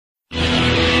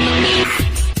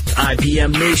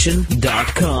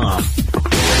ppmnation.com.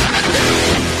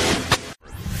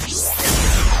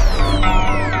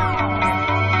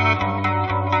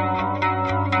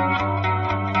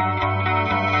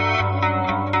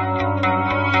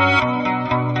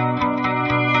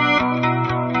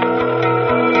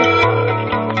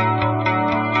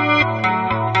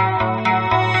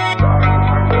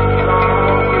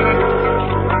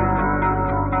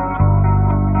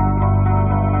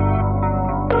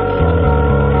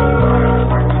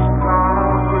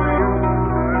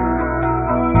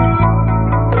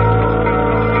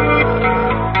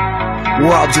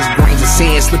 We're all just grains of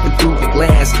sand slipping through the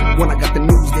glass. When I got the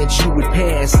news that you would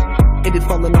pass, it had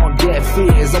fallen on deaf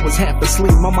ears. I was half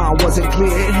asleep, my mind wasn't clear,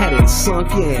 it hadn't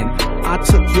sunk in. I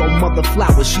took your mother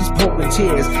flowers, she's pouring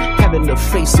tears, having to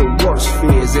face her worst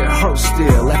fears. It hurts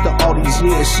still, after all these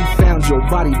years. She found your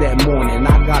body that morning.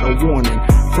 I got a warning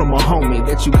from a homie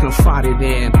that you confided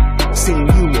in. Seen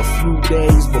you a few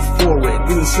days before it,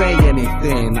 didn't say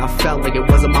anything. I felt like it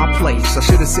wasn't my place, I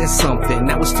should've said something,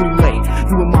 that was too late.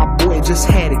 You and my boy just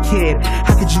had a kid,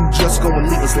 how could you just go and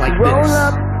leave us like this? Roll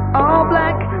up, all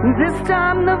black, this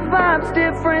time the vibe's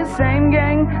different. Same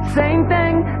gang, same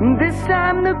thing, this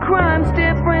time the crime's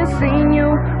different. Seen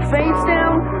you face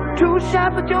down, 2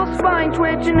 shots with your spine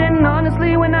twitching. And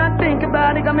honestly, when I think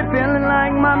about it, got me feeling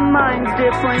like my mind's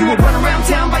different. You would run around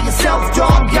town by yourself,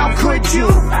 dog, how could you?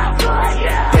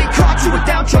 They caught you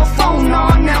without your phone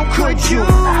on, now could you?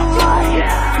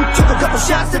 You took a couple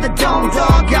shots to the dome,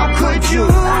 dog, how could you?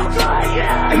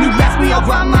 And you left me all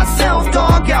by myself,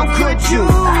 dog, how could you?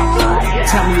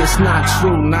 Tell me it's not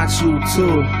true, not you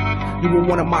too. You were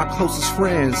one of my closest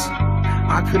friends.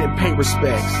 I couldn't pay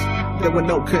respects, there were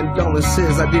no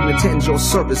condolences, I didn't attend your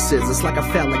services. It's like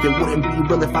I felt like it wouldn't be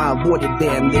real if I avoided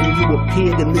them. Then you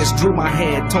appeared in this dream I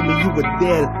had, told me you were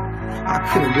dead. I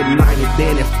couldn't deny it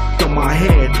then, it f***ed on my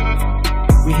head.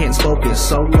 We hadn't spoken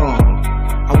so long,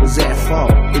 I was at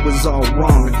fault, it was all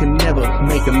wrong. I can never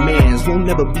make amends, we'll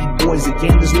never be boys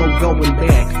again, there's no going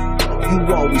back.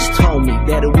 You always told me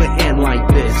that it would end like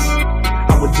this.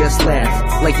 I would just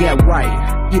laugh, like yeah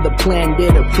right. Either planned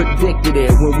it or predicted it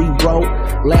when we wrote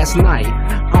last night.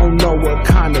 I don't know what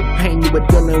kind of pain you were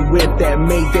dealing with that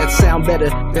made that sound better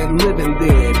than living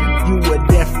did. You were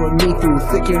there for me through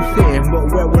thick and thin,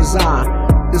 but where was I?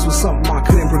 This was something I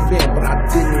couldn't prevent, but I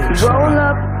didn't try. Roll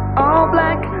up, all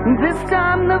black, this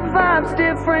time the vibe's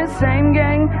different. Same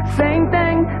gang, same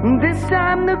thing, this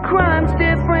time the crime's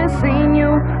different. Seen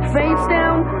you face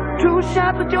down, 2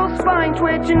 shots with your spine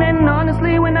twitching. And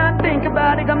honestly, when I think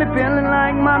about it, got me feeling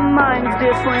like my mind's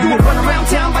different. You would run around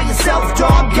town by yourself,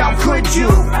 dog, how could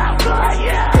you?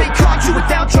 They caught you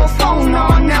without your phone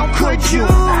on, now could you?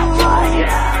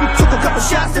 You took a couple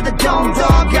shots to the dome,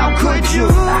 dog, how could you?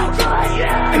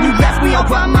 And you left me all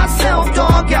by myself,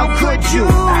 dog, how could you?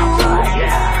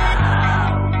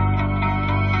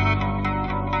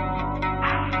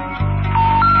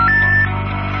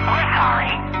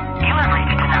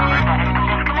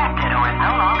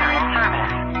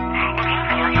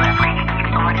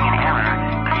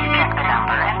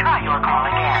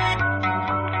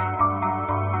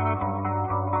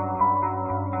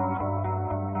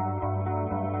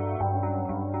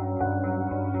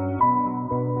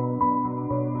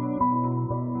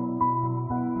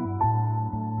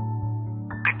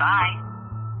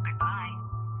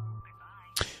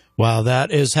 Wow, that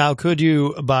is How Could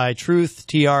You by Truth,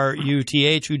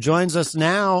 T.R.U.T.H, who joins us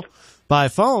now by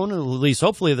phone. At least,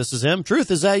 hopefully, this is him.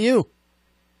 Truth, is that you?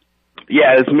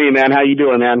 Yeah, it's me, man. How you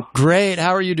doing, man? Great.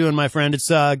 How are you doing, my friend? It's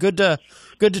good to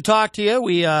talk to you.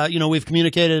 We've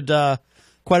communicated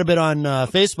quite a bit on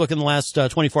Facebook in the last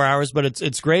 24 hours, but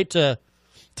it's great to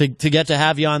get to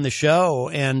have you on the show,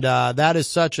 and that is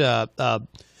such a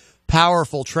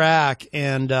powerful track.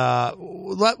 And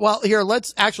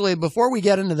let's actually, before we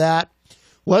get into that,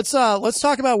 let's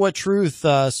talk about what Truth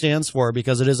stands for,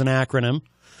 because it is an acronym.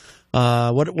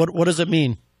 What does it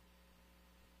mean?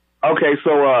 Okay,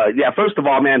 so first of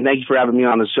all, man, thank you for having me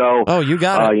on the show. Oh, you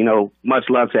got it. Much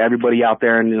love to everybody out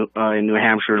there in New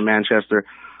Hampshire and Manchester.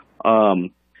 So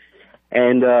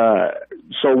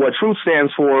what Truth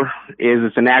stands for is,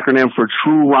 it's an acronym for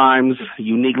True Rhymes,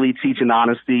 Uniquely Teaching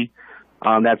Honesty.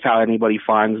 That's how anybody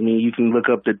finds me. You can look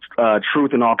up the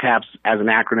Truth in all caps as an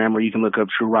acronym, or you can look up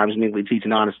True Rhymes, Uniquely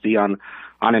Teaching Honesty on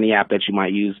any app that you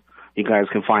might use. You guys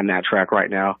can find that track right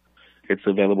now. It's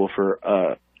available for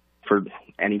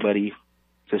anybody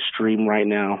to stream right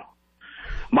now.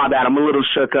 My bad, I'm a little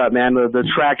shook up, man. The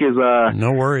track is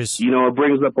no worries. It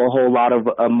brings up a whole lot of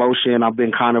emotion. I've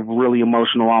been kind of really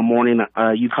emotional all morning.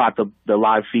 You caught the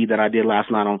live feed that I did last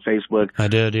night on Facebook. I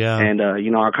did, yeah. And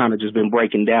I kind of just been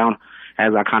breaking down.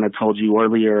 as I kind of told you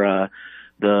earlier,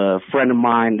 the friend of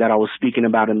mine that I was speaking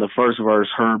about in the first verse,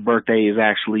 her birthday is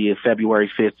actually February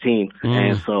 15th.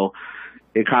 And so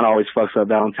it kind of always fucks up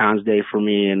Valentine's Day for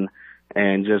me,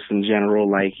 and just in general,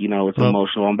 like, you know, it's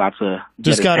emotional. I'm about to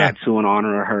get a tattoo in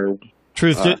honor of her.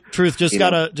 Truth. Just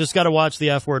gotta watch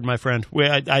the F word, my friend.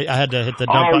 I had to hit the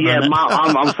dump button.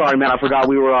 I'm sorry, man. I forgot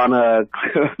we were on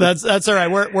That's all right.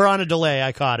 We're on a delay.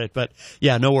 I caught it, but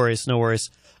yeah, no worries.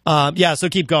 Yeah, so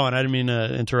keep going. I didn't mean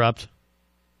to interrupt.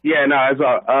 Yeah, no, it's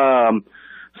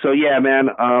so yeah, man.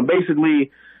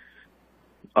 Basically,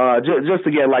 just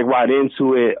to get like right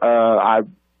into it,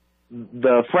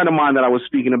 the friend of mine that I was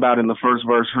speaking about in the first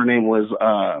verse, her name was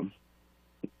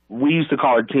we used to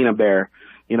call her Tina Bear.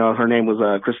 You know, her name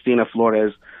was Christina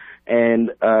Flores,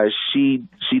 and she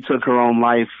took her own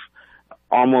life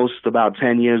almost about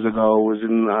 10 years ago. It was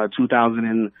in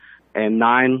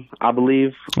 2009, I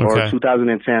believe, or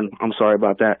 2010. I'm sorry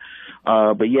about that.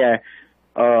 But yeah,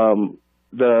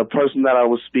 the person that I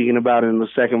was speaking about in the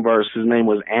second verse, his name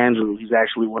was Andrew. He's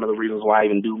actually one of the reasons why I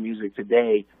even do music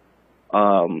today.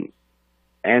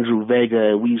 Andrew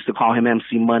Vega, we used to call him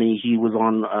MC Money. He was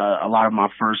on a lot of my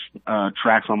first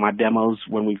tracks on my demos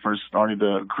when we first started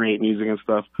to create music and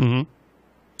stuff.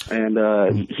 Mm-hmm.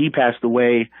 And he passed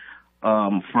away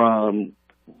from,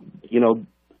 you know,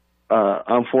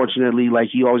 unfortunately, like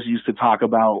he always used to talk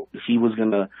about he was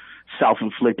going to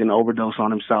self-inflict an overdose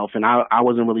on himself. And I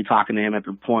wasn't really talking to him at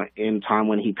the point in time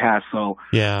when he passed. So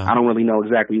yeah, I don't really know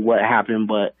exactly what happened,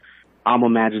 but I'm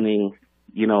imagining,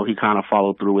 you know, he kind of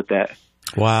followed through with that.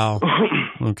 Wow.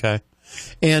 Okay.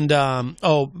 And, by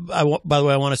the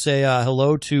way, I want to say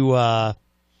hello to,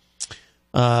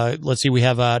 let's see, we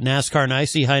have NASCAR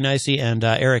Nicey, hi Nicey, and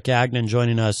Eric Gagnon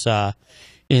joining us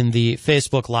in the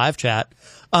Facebook live chat.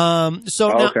 Hello.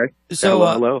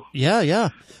 Yeah.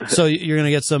 So you're going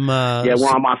to get some... yeah, we're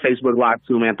on my Facebook live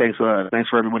too, man. Thanks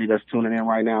for everybody that's tuning in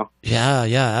right now.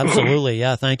 Yeah, absolutely.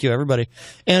 Yeah, thank you, everybody.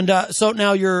 And so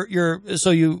now your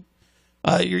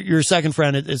second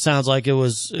friend, it sounds like it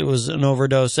was an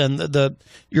overdose, and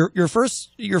your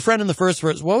friend in the first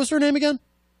verse, what was her name again?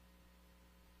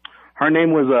 Her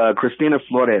name was Christina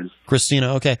Flores.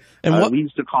 Christina, okay. And we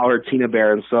used to call her Tina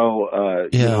Bear, and so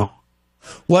you know,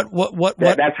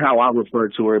 that's how I refer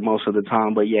to her most of the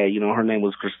time. But yeah, you know, her name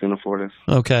was Christina Flores.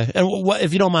 Okay, and what,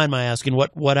 if you don't mind my asking,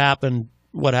 what happened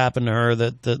to her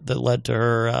that led to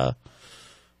her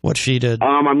what she did?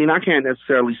 I mean, I can't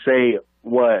necessarily say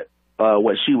what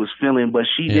she was feeling, but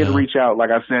she did reach out. Like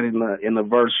I said in the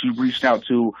verse, she reached out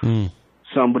to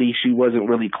somebody she wasn't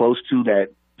really close to that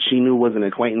she knew was an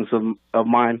acquaintance of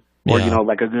mine, or you know,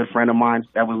 like a good friend of mine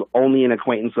that was only an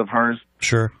acquaintance of hers.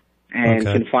 Sure. And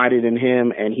confided in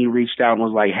him, and he reached out and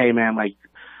was like, "Hey, man, like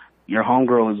your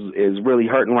homegirl is really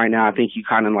hurting right now. I think you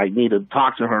kind of like need to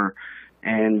talk to her."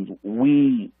 And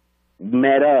we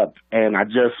met up, and I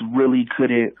just really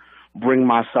couldn't bring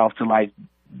myself to like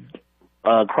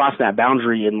cross that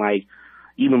boundary and like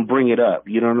even bring it up.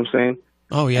 You know what I'm saying?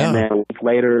 Oh yeah. And then a week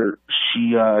later,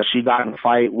 she got in a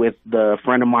fight with the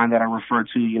friend of mine that I referred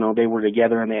to. You know, they were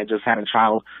together and they had just had a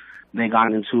child. They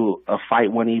got into a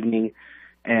fight one evening,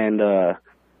 and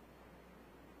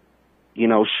you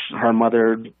know, her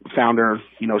mother found her.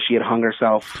 You know, she had hung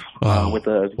herself with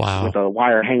a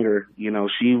wire hanger. You know,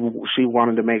 she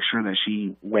wanted to make sure that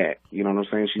she went. You know what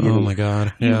I'm saying? She didn't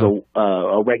use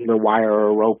a regular wire or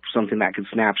a rope, something that could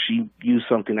snap. She used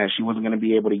something that she wasn't going to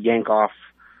be able to yank off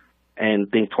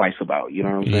and think twice about. You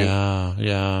know what I'm saying?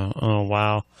 Yeah. Oh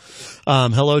wow.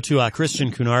 Hello to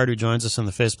Christian Connarton, who joins us in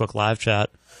the Facebook live chat.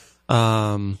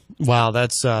 Wow,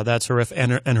 that's horrific.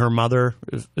 And her mother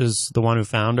is the one who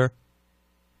found her.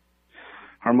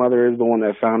 Her mother is the one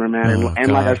that found her, man.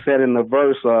 And like I said in the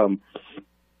verse,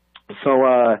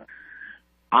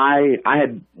 I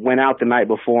had went out the night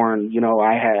before, and you know,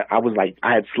 I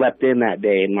had slept in that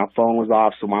day, and my phone was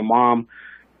off. So my mom,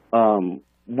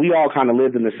 we all kind of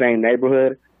lived in the same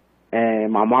neighborhood,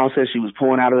 and my mom said she was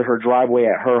pulling out of her driveway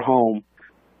at her home,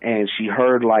 and she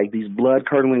heard like these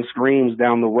blood-curdling screams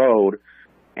down the road.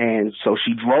 And so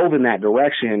she drove in that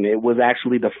direction. It was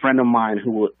actually the friend of mine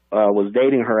who was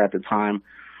dating her at the time.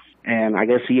 And I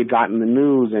guess he had gotten the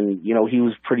news, and, you know, he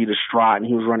was pretty distraught, and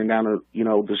he was running down,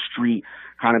 the street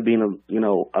kind of being,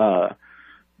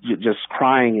 just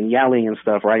crying and yelling and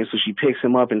stuff, right? So she picks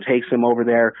him up and takes him over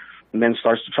there, and then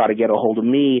starts to try to get a hold of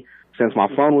me. Since my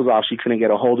phone was off, she couldn't get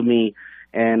a hold of me.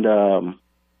 And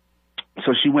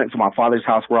So she went to my father's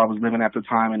house where I was living at the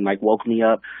time and like woke me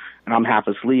up, and I'm half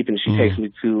asleep, and she takes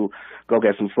me to go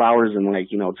get some flowers and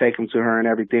like, you know, take them to her and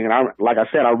everything. And I, like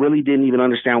I said, I really didn't even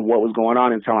understand what was going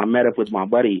on until I met up with my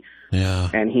buddy. Yeah.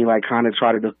 And he like kind of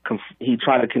tried to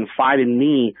confide in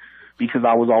me because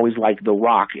I was always like the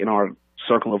rock in our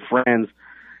circle of friends.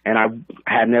 And I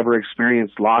had never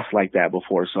experienced loss like that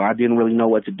before. So I didn't really know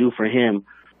what to do for him.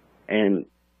 And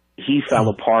he fell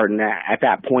apart. And at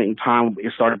that point in time,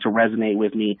 it started to resonate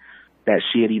with me that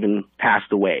she had even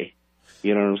passed away.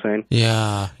 You know what I'm saying?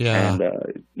 Yeah, yeah. And,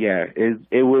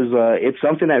 it's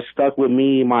something that stuck with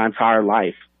me my entire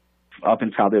life up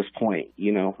until this point,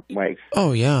 you know, like.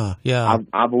 Oh, yeah, yeah.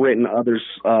 I've written other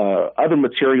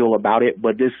material about it,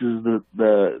 but this is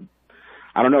the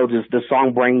I don't know, just the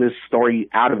song bring this story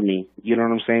out of me. You know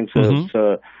what I'm saying?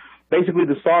 To basically,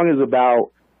 the song is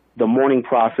about the mourning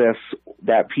process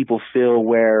that people feel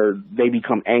where they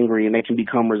become angry and they can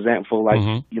become resentful.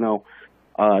 Like, you know,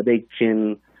 they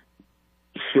can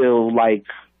feel like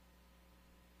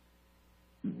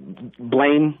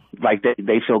blame, like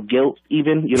they feel guilt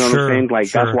even, you know what I'm saying?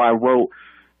 Like, that's why I wrote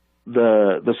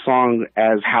the song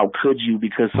as How Could You,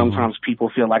 because sometimes people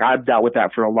feel like, I've dealt with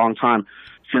that for a long time,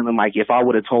 feeling like if I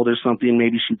would have told her something,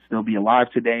 maybe she'd still be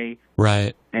alive today.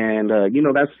 Right. And, you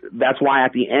know, that's why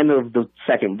at the end of the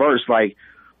second verse, like,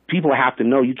 people have to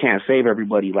know you can't save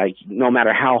everybody. Like, no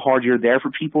matter how hard you're there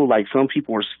for people, like, some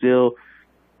people are still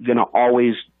going to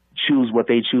always choose what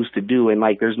they choose to do. And,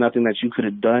 like, there's nothing that you could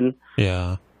have done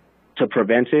to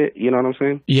prevent it. You know what I'm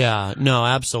saying? Yeah, no,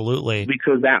 absolutely.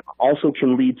 Because that also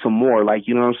can lead to more. Like,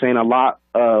 you know what I'm saying? A lot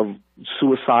of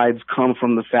suicides come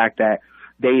from the fact that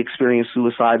they experience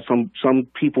suicide. Some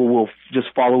people will just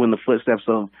follow in the footsteps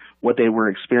of what they were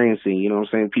experiencing. You know what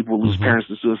I'm saying? People lose parents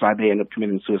to suicide, they end up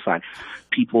committing suicide.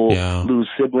 People lose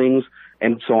siblings,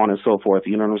 and so on and so forth.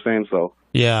 You know what I'm saying? So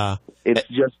it's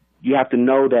just, you have to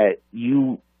know that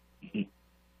you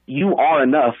are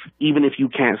enough, even if you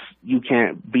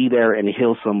can't be there and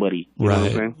heal somebody. You know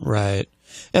what I'm saying? Right.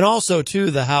 And also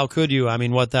too, the how could you? I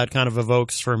mean, what that kind of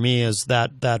evokes for me is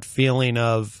that feeling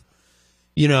of,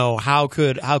 you know, how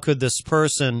could this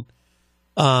person,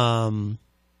 it's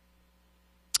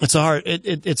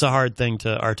a hard thing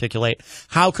to articulate.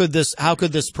 How could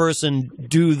this person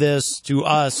do this to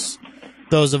us,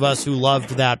 those of us who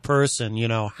loved that person? You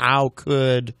know, how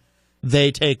could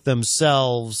they take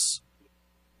themselves,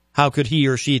 how could he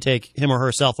or she take him or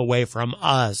herself away from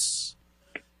us,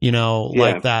 you know,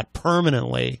 like that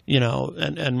permanently, you know,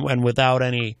 and without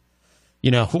any,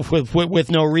 you know,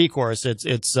 with no recourse.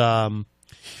 It's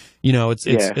you know, it's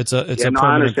a permanent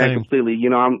I understand thing. Completely. You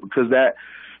know, because that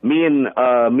me and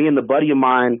the buddy of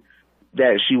mine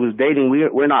that she was dating,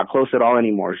 we're not close at all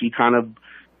anymore. He kind of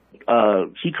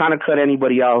cut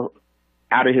anybody out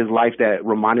of his life that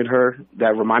reminded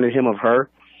him of her.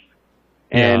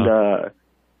 And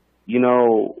you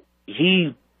know,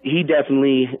 he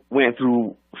definitely went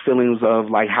through feelings of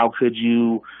like, how could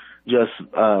you just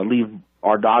leave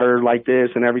our daughter like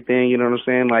this and everything, you know what I'm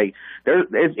saying? Like,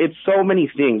 it's so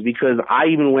many things, because I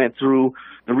even went through,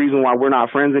 the reason why we're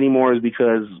not friends anymore is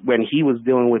because when he was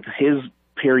dealing with his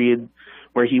period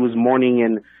where he was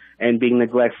mourning and being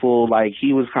neglectful, like,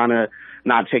 he was kind of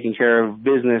not taking care of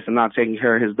business and not taking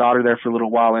care of his daughter there for a little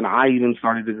while. And I even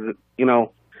started to, you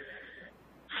know,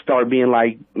 start being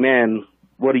like, man,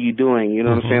 what are you doing? You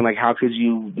know what I'm saying? Like, how could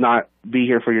you not be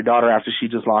here for your daughter after she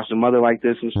just lost her mother like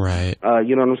this? And,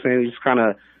 you know what I'm saying? It's kind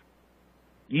of,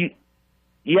 you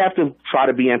have to try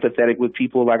to be empathetic with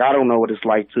people. Like, I don't know what it's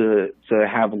like to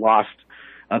have lost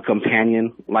a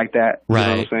companion like that. You know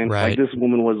what I'm saying? Like, this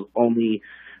woman was only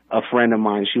a friend of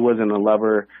mine. She wasn't a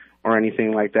lover or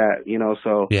anything like that, you know?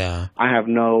 So I have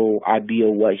no idea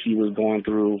what he was going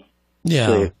through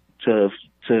to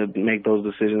make those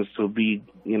decisions to be,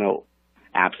 you know,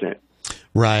 absent.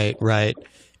 Right.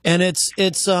 And it's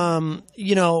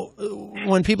you know,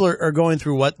 when people are going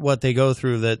through what they go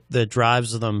through, that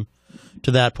drives them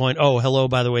to that point. Oh, hello,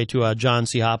 by the way, to John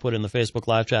C. Hopwood in the Facebook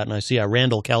live chat, and I see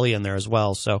Randall Kelly in there as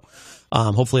well. So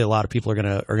hopefully a lot of people are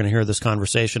gonna hear this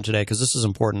conversation today, because this is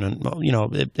important, and you know,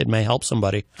 it may help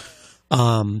somebody.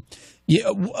 Something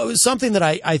that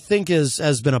I think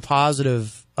has been a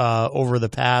positive over the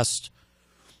past,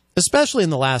 especially in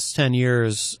the last 10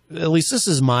 years, at least this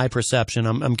is my perception.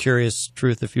 I'm curious,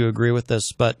 Truth, if you agree with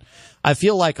this, but I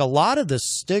feel like a lot of the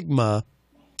stigma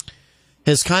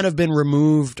has kind of been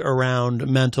removed around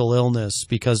mental illness,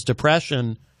 because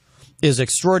depression is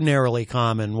extraordinarily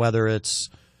common, whether it's,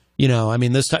 you know, I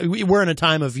mean, this time, we're in a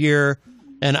time of year,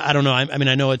 and I don't know, I mean,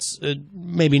 I know it's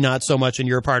maybe not so much in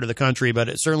your part of the country, but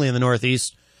it's certainly in the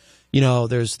Northeast,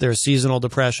 there's seasonal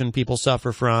depression people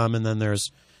suffer from, and then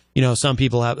there's, some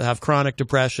people have chronic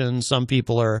depression. Some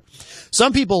people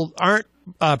aren't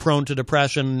prone to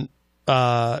depression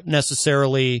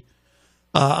necessarily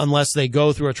unless they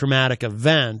go through a traumatic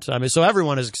event. I mean, so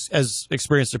everyone has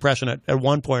experienced depression at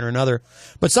one point or another,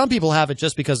 but some people have it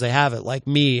just because they have it. Like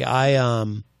me, I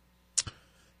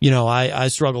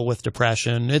struggle with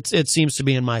depression. It seems to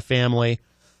be in my family.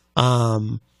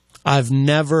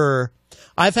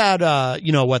 I've had,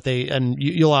 and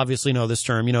you'll obviously know this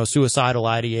term, suicidal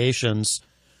ideations,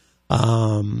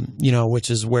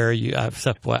 which is where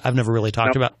I've never really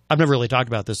talked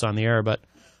about this on the air, but,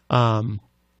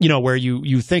 where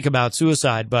you think about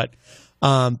suicide, but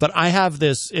I have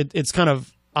this, it's kind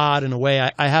of odd in a way.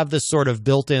 I have this sort of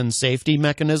built-in safety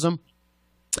mechanism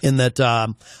in that,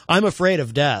 I'm afraid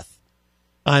of death.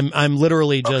 I'm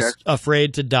literally just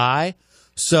afraid to die.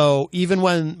 So even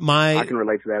when I can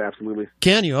relate to that, absolutely.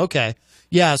 Can you? Okay.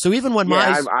 Yeah. So even when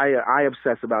I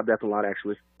obsess about death a lot,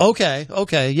 actually.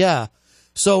 Okay. Yeah.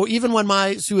 So even when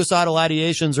my suicidal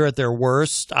ideations are at their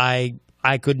worst, I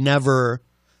could never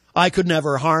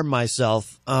harm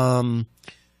myself.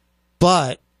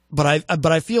 But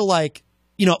I feel like,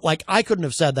 like I couldn't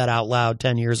have said that out loud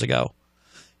 10 years ago,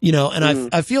 and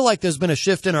I feel like there's been a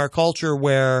shift in our culture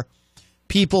where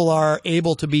people are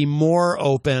able to be more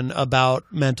open about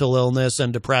mental illness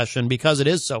and depression because it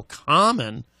is so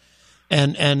common.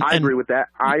 And I agree with that.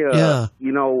 I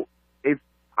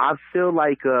feel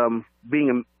like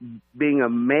being a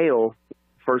male,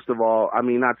 first of all, I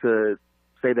mean, not to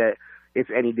say that it's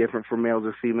any different for males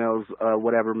or females,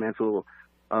 whatever mental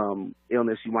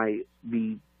illness you might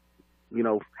be,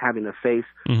 having to face.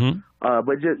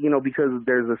 But just, because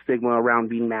there's a stigma around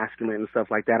being masculine and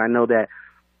stuff like that, I know that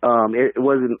it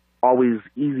wasn't always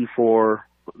easy for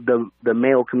the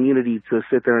male community to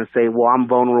sit there and say, well, I'm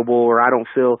vulnerable, or I don't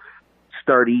feel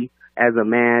sturdy as a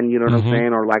man, you know what I'm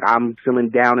saying? Or like I'm feeling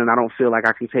down and I don't feel like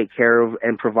I can take care of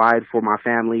and provide for my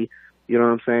family, you know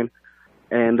what I'm saying?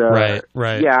 And right.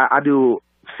 Yeah, I do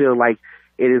feel like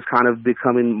it is kind of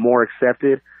becoming more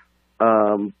accepted.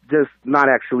 Just not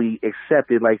actually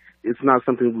accepted, like it's not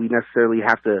something we necessarily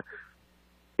have to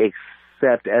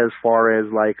accept as far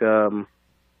as like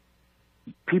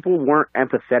people weren't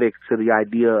empathetic to the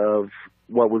idea of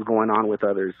what was going on with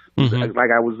others. Like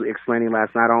I was explaining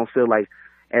last night, I don't feel like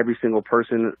every single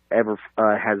person ever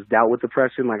has dealt with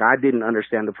depression. Like I didn't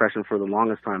understand depression for the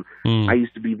longest time. I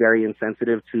used to be very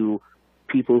insensitive to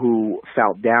people who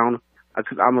felt down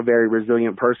because I'm a very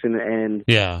resilient person. And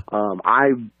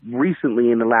I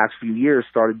recently in the last few years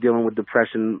started dealing with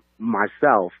depression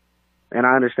myself. And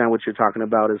I understand what you're talking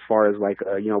about as far as like,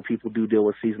 people do deal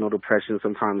with seasonal depression.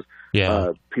 Sometimes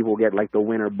people get like the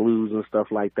winter blues and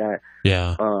stuff like that.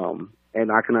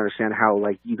 And I can understand how,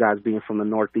 like, you guys being from the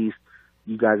Northeast,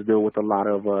 you guys deal with a lot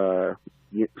of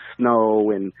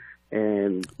snow and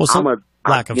I'm a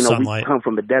lack of sunlight. We come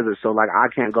from the desert, so like I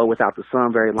can't go without the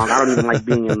sun very long. I don't even like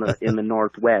being in the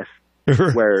Northwest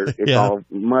where it's all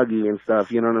muggy and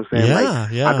stuff. You know what I'm saying?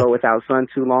 I go without sun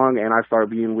too long and I start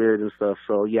being weird and stuff.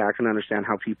 So yeah, I can understand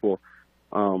how people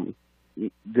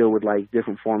deal with like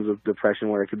different forms of depression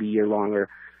where it could be year long or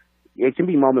it can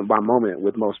be moment by moment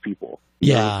with most people.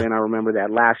 You know what I'm saying? I remember that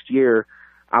last year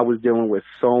I was dealing with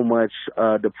so much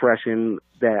depression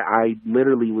that I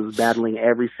literally was battling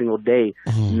every single day,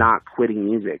 not quitting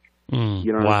music.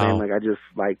 You know what I'm saying? Like I just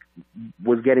like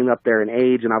was getting up there in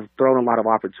age, and I've thrown a lot of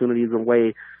opportunities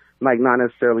away, like not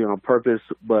necessarily on purpose,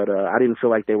 but I didn't feel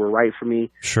like they were right for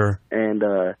me. Sure. And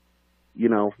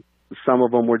some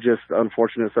of them were just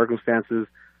unfortunate circumstances,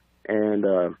 and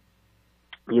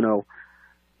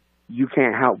you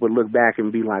can't help but look back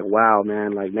and be like, wow,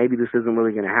 man, like maybe this isn't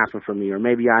really going to happen for me, or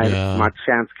maybe my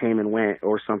chance came and went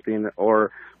or something,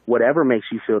 or whatever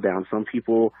makes you feel down. Some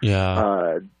people,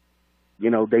 they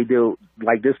do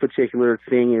like this particular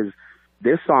thing is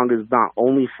this song is not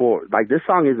only for like this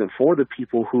song isn't for the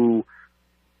people who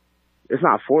it's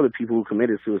not for the people who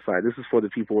committed suicide. This is for the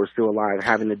people who are still alive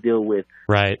having to deal with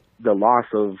the loss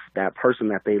of that person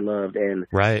that they loved and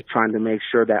trying to make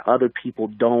sure that other people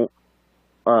don't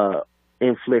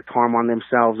inflict harm on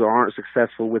themselves or aren't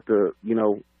successful with the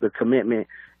commitment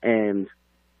and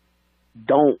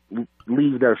don't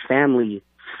leave their family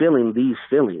feeling these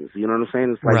feelings. You know what I'm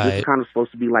saying? It's like this is kind of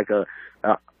supposed to be like a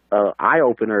eye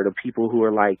opener to people who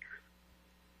are like,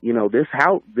 you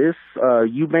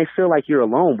may feel like you're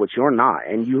alone, but you're not,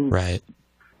 and you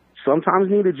sometimes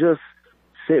need to just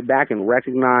sit back and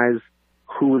recognize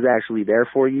who is actually there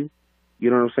for you. You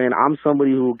know what I'm saying? I'm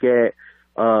somebody who get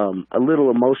a little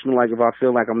emotional, like if I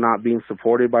feel like I'm not being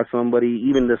supported by somebody.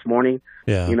 Even this morning,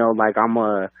 like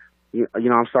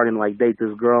I'm starting to like date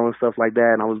this girl and stuff like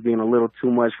that, and I was being a little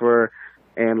too much for her,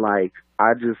 and like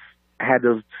I just had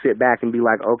to sit back and be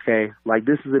like, okay, like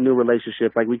this is a new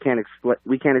relationship. Like we can't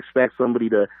expect somebody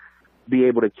to be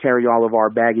able to carry all of our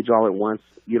baggage all at once.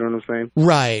 You know what I'm saying?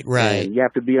 Right. And you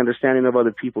have to be understanding of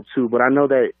other people too. But I know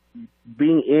that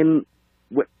being in,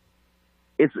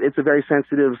 it's a very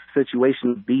sensitive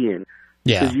situation to be in.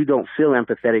 Yeah. Because you don't feel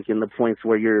empathetic in the points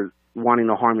where you're wanting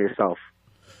to harm yourself.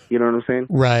 You know what I'm saying?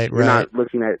 Right. You're not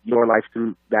looking at your life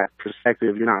through that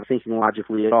perspective. You're not thinking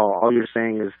logically at all. All you're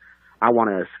saying is, I want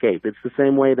to escape. It's the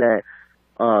same way that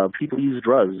people use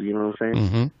drugs. You know what I'm saying?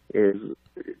 Mm-hmm. Is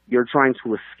you're trying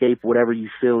to escape whatever you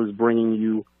feel is bringing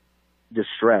you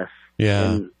distress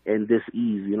and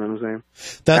dis-ease. You know what I'm saying?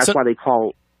 That's why they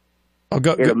call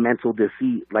it a mental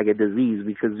disease, like a disease,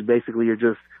 because basically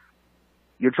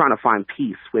you're trying to find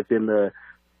peace within the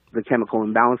chemical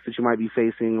imbalance that you might be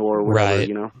facing or whatever,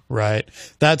 you know? Right.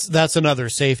 That's another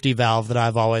safety valve that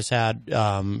I've always had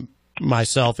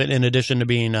myself. In addition to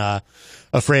being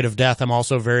afraid of death, I'm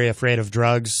also very afraid of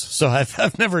drugs. So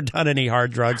I've never done any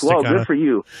hard drugs. Well, good for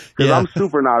you, because I'm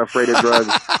super not afraid of drugs,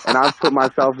 and I've put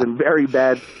myself in very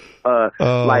bad,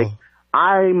 like,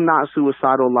 I'm not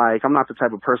suicidal. Like, I'm not the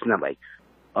type of person that, like,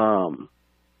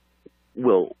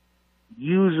 will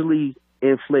usually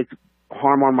inflict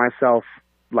harm on myself,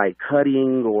 like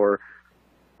cutting or,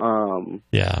 like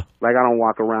I don't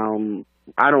walk around,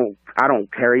 I don't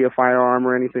carry a firearm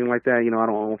or anything like that. You know, I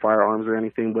don't own firearms or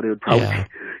anything, but it'd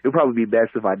probably be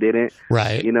best if I didn't.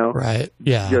 Right. You know? Right.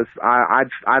 Yeah. Just,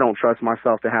 I don't trust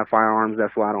myself to have firearms.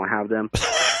 That's why I don't have them.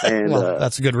 And, well,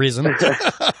 that's a good reason.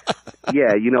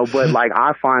 Yeah, you know, but like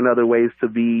I find other ways to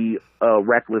be a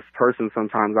reckless person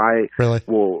sometimes. I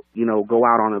will, you know, go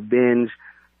out on a binge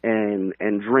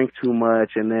and drink too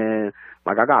much, and then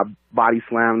like I got body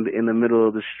slammed in the middle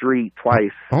of the street twice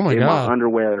in my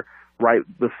underwear right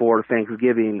before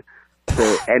Thanksgiving,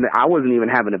 and I wasn't even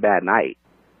having a bad night.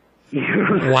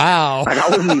 Wow. Like I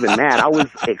wasn't even mad. I was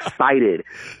excited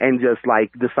and just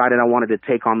like decided I wanted to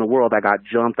take on the world. I got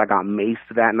jumped. I got maced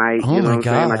that night. Oh, you know my what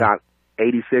I'm saying? God. I got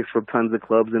 86 for tons of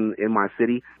clubs in my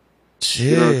city. Jeez.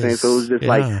 You know what I'm saying? So it was just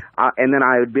like, and then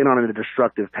I had been on a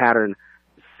destructive pattern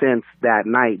since that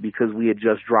night because we had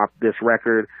just dropped this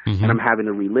record, and I'm having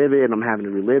to relive it,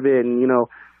 and you know,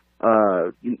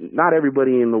 not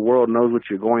everybody in the world knows what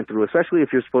you're going through, especially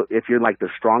if you're like the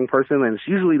strong person, and it's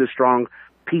usually the strong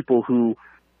people who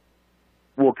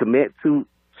will commit to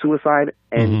suicide,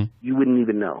 and you wouldn't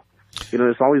even know. You know,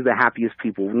 it's always the happiest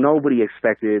people. Nobody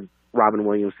expected Robin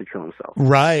Williams to kill himself.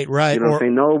 Right. You know what I'm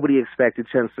saying? Nobody expected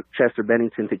Chester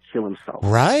Bennington to kill himself.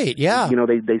 Right, yeah. You know,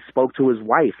 they spoke to his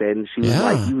wife, and she was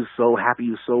like, he was so happy,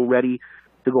 he was so ready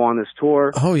to go on this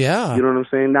tour. Oh, yeah. You know what I'm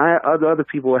saying? Now, other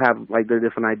people have, like, their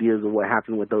different ideas of what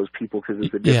happened with those people because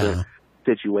it's a different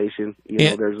situation. You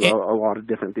know, there's a lot of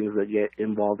different things that get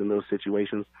involved in those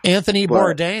situations. Anthony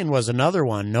Bourdain was another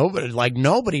one.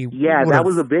 Nobody. Yeah, that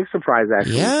was a big surprise,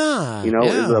 actually. Yeah. You know,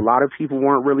 a lot of people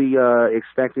weren't really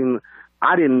expecting.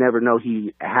 I didn't never know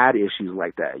he had issues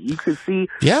like that. You could see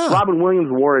Robin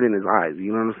Williams wore it in his eyes.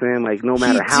 You know what I'm saying? Like, no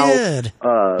matter how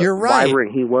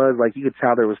vibrant he was, like, you could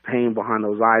tell there was pain behind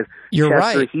those eyes.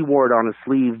 Chester, he wore it on his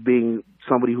sleeve, being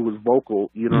somebody who was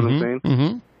vocal. You know what I'm saying?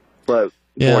 Mm-hmm. But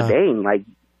Bourdain, like,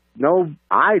 no,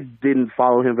 I didn't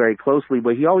follow him very closely,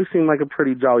 but he always seemed like a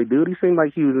pretty jolly dude. He seemed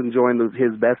like he was enjoying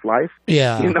his best life.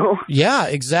 Yeah. You know? Yeah,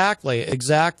 exactly.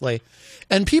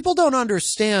 And people don't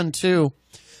understand, too.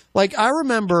 Like, I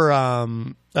remember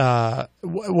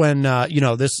when, you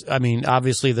know, this, I mean,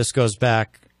 obviously this goes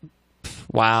back,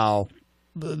 the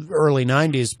early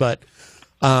 90s, but,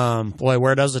 boy,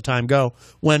 where does the time go?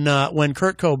 When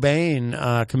Kurt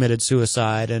Cobain committed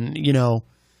suicide, and, you know,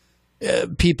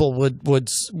 people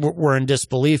were in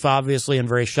disbelief, obviously, and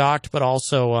very shocked, but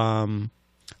also, I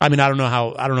mean, I don't know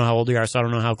how old you are, so I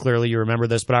don't know how clearly you remember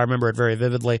this, but I remember it very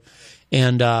vividly.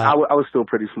 And I was still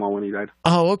pretty small when he died.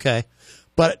 Oh, okay.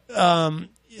 But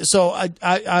so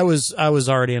I was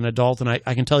already an adult, and I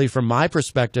can tell you from my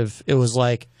perspective, it was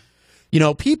like, you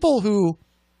know, people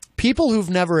who've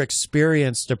never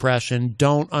experienced depression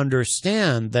don't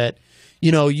understand that,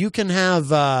 you know, you can have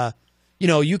the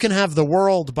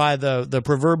world by the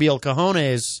proverbial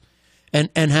cojones and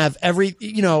have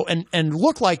and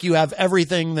look like you have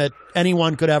everything that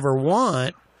anyone could ever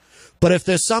want, but if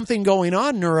there's something going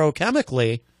on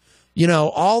neurochemically, you know,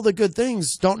 all the good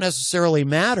things don't necessarily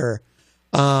matter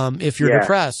if you're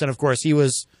depressed. And of course, he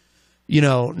was, you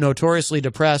know, notoriously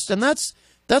depressed. And that's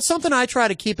something I try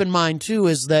to keep in mind too,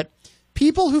 is that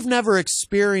people who've never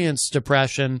experienced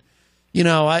depression, you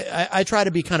know, I try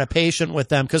to be kind of patient with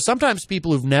them, because sometimes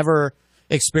people who've never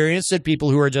experienced it, people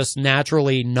who are just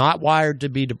naturally not wired to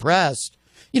be depressed,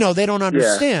 they don't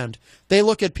understand. They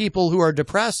look at people who are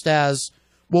depressed as,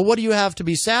 well, what do you have to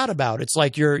be sad about? It's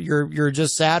like you're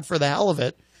just sad for the hell of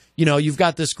it. You've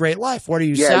got this great life. What are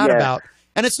you sad about?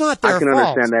 And it's not their fault. I can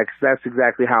understand that, 'cause that's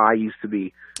exactly how I used to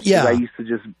be. Yeah.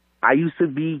 I used to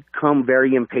become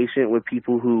very impatient with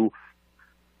people who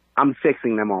I'm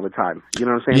fixing them all the time. You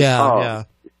know what I'm saying? Yeah.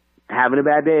 Having a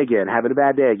bad day again, having a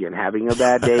bad day again, having a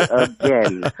bad day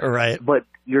again. Right. But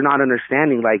you're not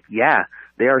understanding, like,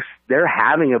 they're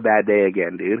having a bad day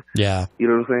again, dude. Yeah. You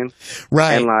know what I'm saying?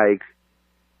 Right. And like,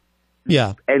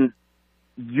 yeah. And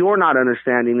you're not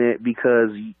understanding it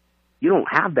because you don't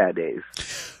have bad days.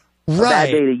 Right. A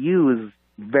bad day to you is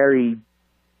very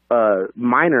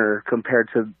minor compared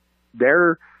to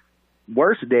their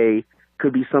worst day.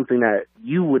 Could be something that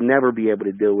you would never be able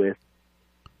to deal with.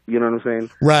 You know what I'm saying?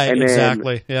 Right, and then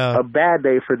exactly. Yeah. A bad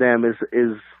day for them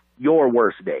is your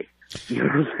worst day. You know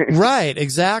what I'm saying? Right,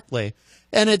 exactly.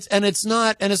 And it's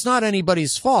not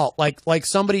anybody's fault. Like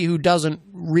somebody who doesn't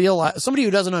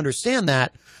understand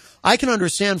that, I can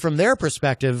understand from their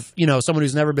perspective, someone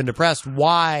who's never been depressed,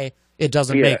 why it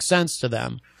doesn't make sense to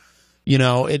them.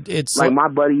 It's like my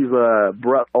buddy's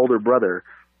older brother.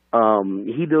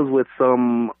 He deals with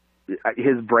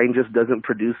his brain just doesn't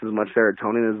produce as much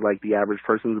serotonin as like the average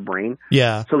person's brain.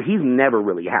 Yeah. So he's never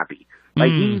really happy.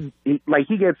 Like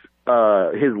he gets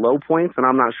his low points, and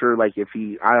I'm not sure like if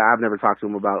I've never talked to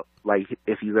him about like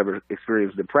if he's ever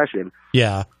experienced depression.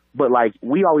 Yeah. But like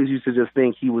we always used to just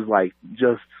think he was like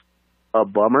just a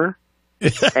bummer,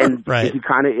 and right. he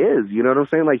kind of is. You know what I'm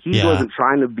saying? Like he wasn't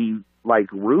trying to be like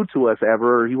rude to us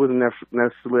ever. He wasn't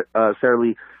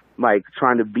necessarily like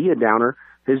trying to be a downer.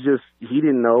 It's just he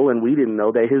didn't know, and we didn't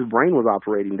know that his brain was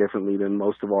operating differently than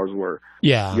most of ours were.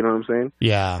 Yeah. You know what I'm saying?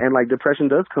 Yeah. And like depression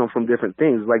does come from different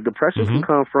things. Like depression can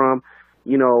come from,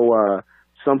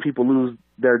 some people lose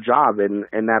their job and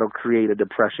that'll create a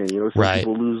depression. Some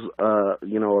people lose,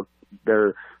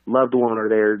 their loved one,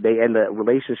 or they end a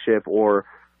relationship, or,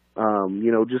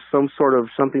 just some sort of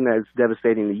something that's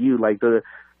devastating to you. Like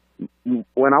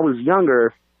when I was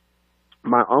younger,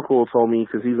 my uncle told me,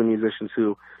 because he's a musician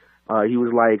too, he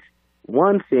was like,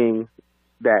 one thing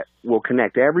that will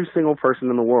connect every single person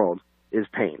in the world is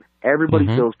pain. Everybody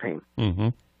feels pain. Mm-hmm.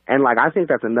 And like, I think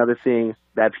that's another thing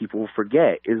that people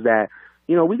forget is that,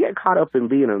 we get caught up in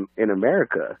being in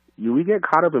America. We get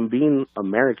caught up in being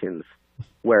Americans,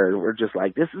 where we're just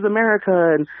like, this is America,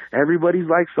 and everybody's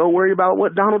like so worried about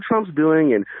what Donald Trump's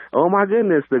doing, and oh my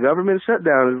goodness, the government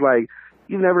shutdown. Is like,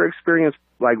 you've never experienced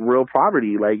like real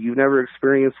poverty. Like you've never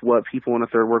experienced what people in a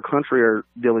third world country are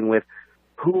dealing with.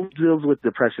 Who deals with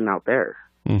depression out there?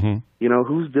 Mm-hmm.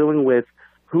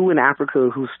 Who in Africa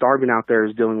who's starving out there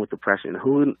is dealing with depression?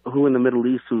 Who in the Middle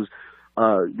East who's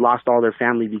lost all their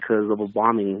family because of a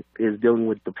bombing is dealing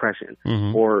with depression?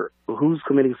 Mm-hmm. Or who's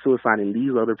committing suicide in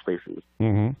these other places?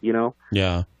 Mm-hmm.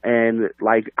 Yeah. And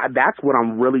like, that's what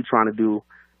I'm really trying to do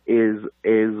is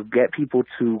get people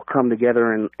to come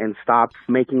together and stop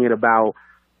making it about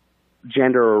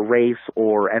gender or race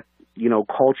or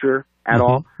culture at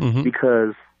all,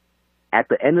 because at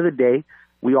the end of the day,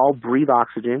 we all breathe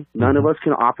oxygen. None of us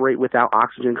can operate without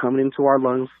oxygen coming into our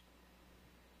lungs.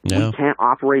 No. We can't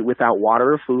operate without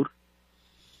water or food.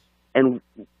 And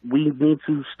we need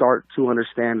to start to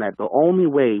understand that the only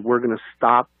way we're going to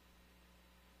stop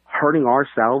hurting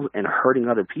ourselves and hurting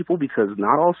other people, because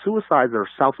not all suicides are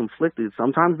self-inflicted.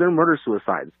 Sometimes they're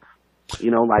murder-suicides.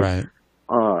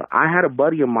 I had a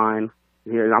buddy of mine.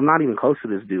 I'm not even close to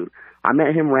this dude. I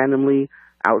met him randomly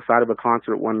outside of a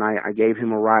concert one night. I gave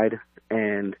him a ride,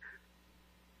 and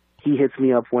he hits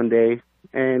me up one day,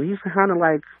 and he's kind of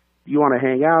like, you want to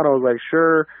hang out? I was like,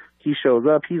 sure. He shows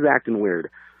up. He's acting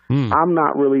weird. I'm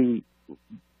not really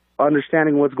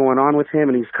understanding what's going on with him,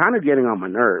 and he's kind of getting on my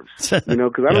nerves,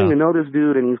 because I don't even know this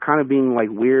dude, and he's kind of being like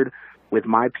weird with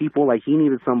my people. Like he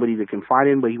needed somebody to confide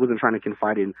in, but he wasn't trying to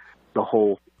confide in the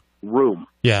whole room.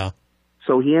 Yeah.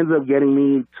 So he ends up getting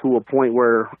me to a point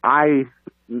where I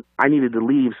needed to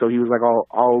leave. So he was like,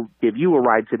 I'll give you a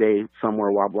ride today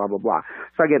somewhere, blah, blah, blah, blah.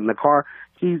 So I get in the car.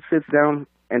 He sits down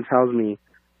and tells me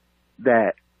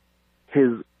that his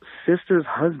sister's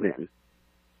husband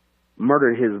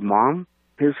murdered his mom,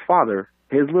 his father,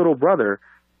 his little brother,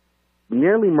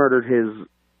 nearly murdered his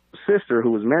sister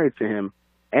who was married to him,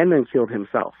 and then killed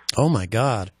himself. Oh my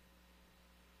God.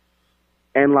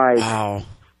 And like, wow.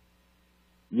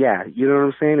 Yeah, you know what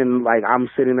I'm saying? And like, I'm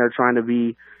sitting there trying to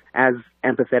be as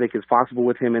empathetic as possible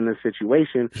with him in this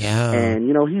situation. Yeah. And,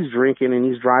 he's drinking and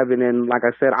he's driving. And like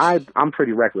I said, I'm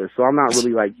pretty reckless. So I'm not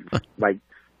really like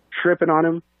tripping on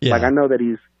him. Yeah. Like I know that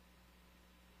he's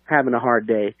having a hard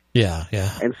day. Yeah,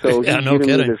 yeah. And so yeah, he's no giving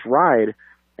kidding. me this ride,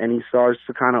 and he starts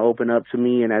to kind of open up to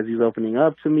me, and as he's opening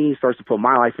up to me, he starts to put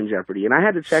my life in jeopardy. And I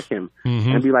had to check him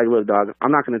and be like, look, dog,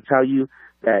 I'm not going to tell you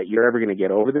that you're ever going to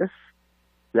get over this.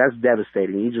 That's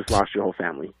devastating. You just lost your whole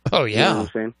family. Oh, yeah. You know what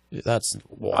I'm saying? That's,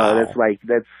 wow.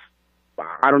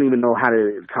 I don't even know how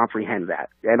to comprehend that.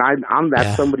 And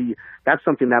that's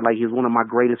something that like is one of my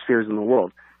greatest fears in the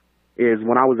world. Is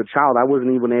when I was a child, I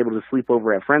wasn't even able to sleep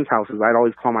over at friends' houses. I'd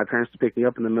always call my parents to pick me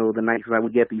up in the middle of the night because I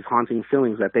would get these haunting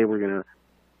feelings that they were going to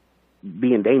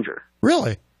be in danger.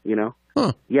 Really? You know?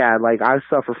 Huh. Yeah, like I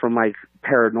suffer from like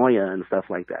paranoia and stuff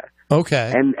like that.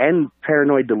 Okay. And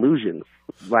paranoid delusions.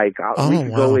 Like we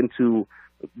could go into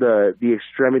the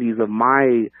extremities of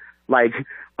my, like,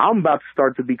 I'm about to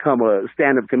start to become a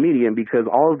stand-up comedian because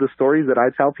all of the stories that I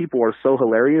tell people are so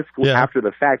hilarious after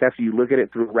the fact, after you look at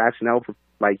it through rationale,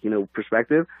 like, you know,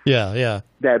 perspective. Yeah, yeah.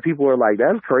 That people are like,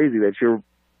 that's crazy that your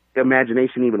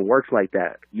imagination even works like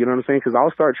that. You know what I'm saying? Because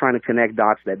I'll start trying to connect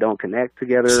dots that don't connect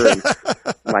together. And,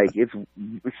 like, it's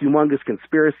humongous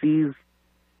conspiracies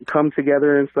come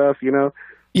together and stuff, you know?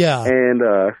 Yeah. And,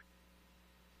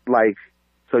 like,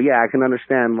 so yeah, I can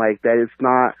understand, like, that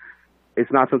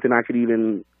it's not something I could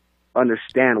even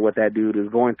understand what that dude is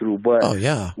going through. But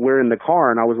we're in the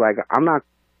car, and I was like, I'm not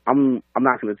going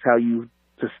to tell you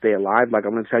to stay alive. Like,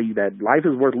 I'm going to tell you that life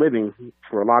is worth living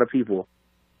for a lot of people.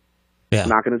 Yeah. I'm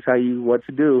not going to tell you what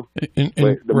to do. But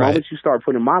the moment you start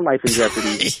putting my life in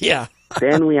jeopardy,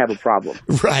 then we have a problem.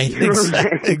 Right. You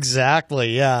know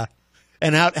exactly. Yeah.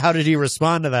 And how did he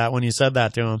respond to that when you said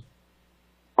that to him?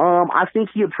 I think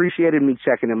he appreciated me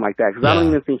checking him like that because I don't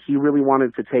even think he really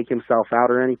wanted to take himself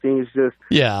out or anything. It's just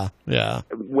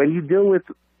when you deal with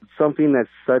something that's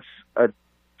such a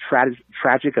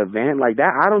tragic event like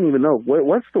that, I don't even know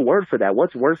what's the word for that.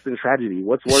 What's worse than tragedy?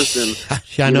 What's worse than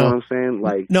you know what I'm saying?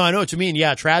 Like, no, I know what you mean.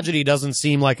 Yeah, tragedy doesn't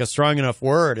seem like a strong enough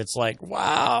word. It's like,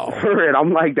 wow.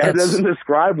 I'm like, that doesn't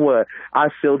describe what I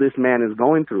feel this man is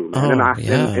going through. Man.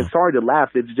 And sorry to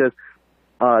laugh. It's just.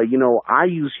 You know, I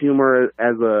use humor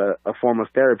as a form of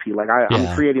therapy. Like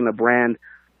I'm creating a brand.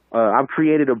 I've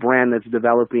created a brand that's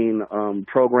developing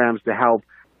programs to help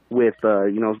with,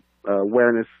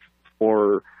 awareness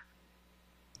for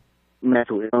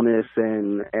mental illness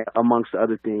and amongst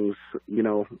other things, you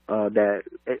know, that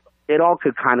it all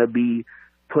could kind of be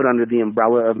put under the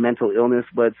umbrella of mental illness.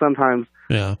 But sometimes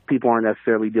people aren't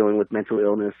necessarily dealing with mental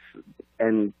illness,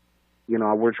 and you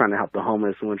know, we're trying to help the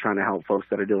homeless, and we're trying to help folks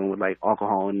that are dealing with like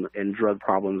alcohol and drug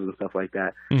problems and stuff like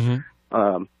that.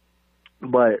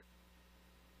 But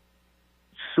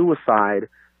suicide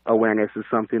awareness is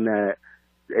something that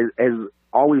has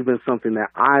always been something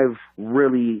that I've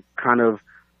really kind of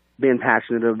been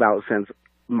passionate about since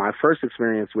my first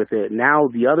experience with it. Now,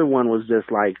 the other one was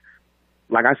just like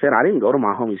I said, I didn't go to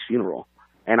my homie's funeral,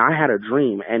 and I had a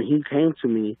dream, and he came to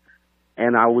me.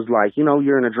 And I was like, you know,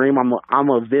 you're in a dream. I'm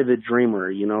a vivid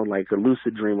dreamer, you know, like a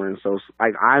lucid dreamer. And so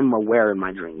like I'm aware in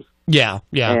my dreams. Yeah.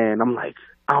 Yeah. And I'm like,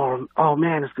 oh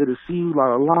man, it's good to see you.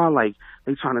 La, la, la. Like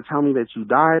they trying to tell me that you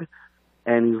died.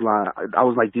 And he's like, I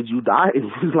was like, did you die?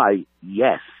 And he's like,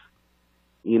 yes,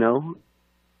 you know?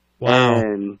 Wow.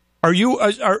 And are you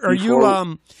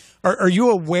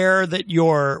aware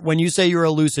that when you say you're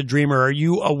a lucid dreamer, are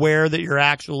you aware that you're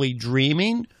actually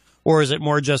dreaming? Or is it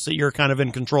more just that you're kind of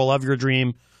in control of your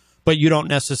dream, but you don't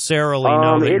necessarily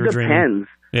know that you're dreaming? It depends.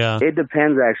 Yeah. It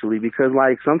depends, actually, because,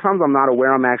 like, sometimes I'm not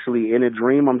aware I'm actually in a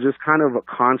dream. I'm just kind of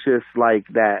conscious, like,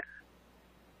 that.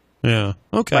 Yeah.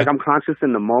 Okay. Like, I'm conscious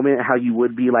in the moment how you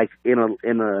would be, like, in a,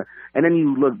 and then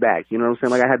you look back, you know what I'm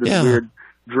saying? Like, I had this weird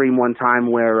dream one time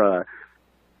where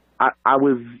I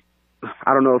was,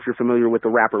 I don't know if you're familiar with the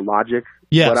rapper Logic.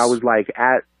 Yes. But I was, like,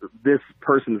 at this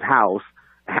person's house,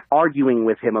 arguing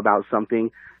with him about something,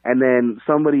 and then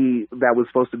somebody that was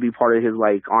supposed to be part of his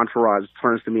like entourage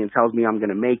turns to me and tells me I'm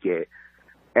gonna make it,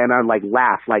 and I like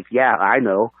laugh like, yeah, I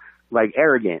know, like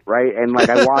arrogant, right? And like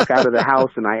I walk out of the house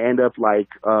and I end up like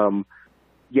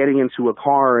getting into a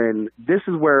car, and this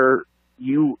is where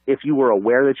if you were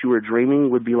aware that you were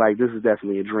dreaming, would be like, this is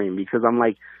definitely a dream, because I'm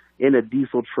like in a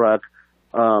diesel truck,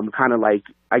 kind of like,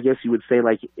 I guess you would say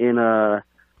like in a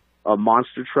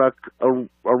monster truck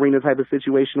arena type of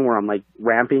situation where I'm like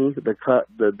ramping the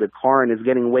car, and it's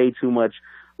getting way too much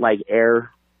like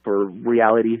air for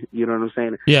reality. You know what I'm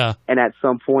saying? Yeah. And at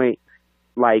some point,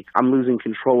 like I'm losing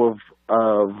control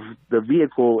of the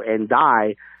vehicle and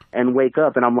die and wake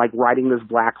up, and I'm like riding this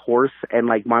black horse, and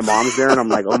like my mom's there, and I'm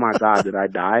like, oh my God, did I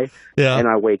die? Yeah. And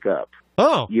I wake up.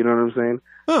 Oh. You know what I'm saying?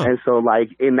 Oh. And so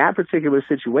like in that particular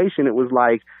situation, it was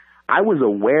like, I was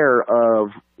aware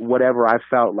of whatever I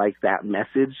felt like that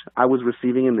message I was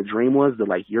receiving in the dream was, the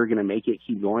like, you're going to make it,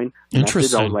 keep going. Interesting.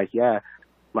 Message. I was like, yeah,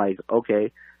 like,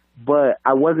 okay. But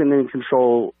I wasn't in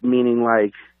control, meaning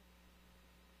like,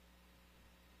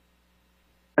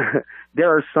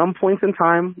 there are some points in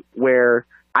time where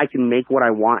I can make what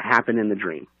I want happen in the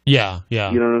dream. Yeah,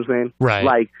 yeah. You know what I'm saying? Right.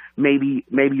 Like, maybe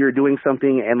you're doing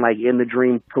something and, like, in the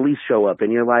dream, police show up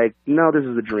and you're like, no, this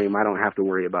is a dream. I don't have to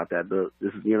worry about that.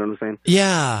 This is, you know what I'm saying?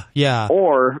 Yeah, yeah.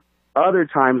 Or other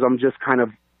times I'm just kind of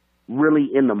really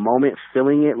in the moment,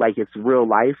 feeling it like it's real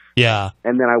life. Yeah.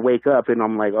 And then I wake up and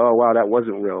I'm like, oh, wow, that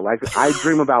wasn't real. Like, I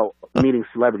dream about meeting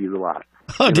celebrities a lot.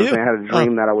 Oh, you know do what I'm saying? I had a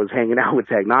dream that I was hanging out with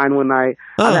Tech-9 one night.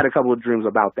 I've had a couple of dreams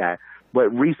about that. But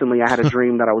recently I had a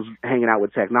dream that I was hanging out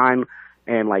with Tech-9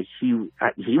 and like he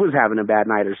was having a bad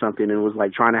night or something and was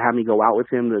like trying to have me go out with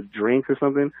him to drink or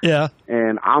something. Yeah.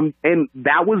 And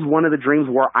that was one of the dreams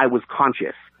where I was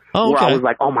conscious. Oh, okay. Where I was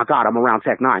like, oh my God, I'm around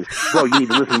Tech-9. Bro, you need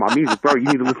to listen to my music. Bro, you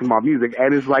need to listen to my music.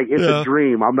 And it's like, it's a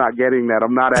dream. I'm not getting that.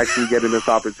 I'm not actually getting this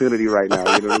opportunity right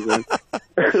now. You know what I'm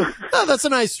saying? Oh, that's a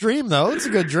nice dream though. It's a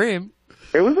good dream.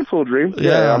 It was a cool dream.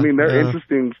 Yeah. I mean, they're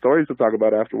interesting stories to talk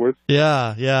about afterwards.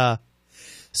 Yeah, yeah.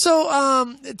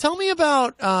 So, tell me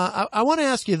about. I want to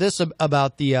ask you this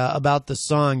about the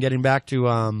song. Getting back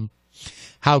to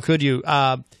how could you?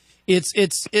 I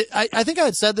think I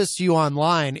had said this to you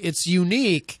online. It's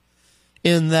unique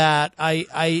in that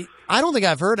I don't think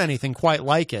I've heard anything quite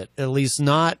like it. At least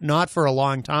not for a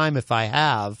long time. If I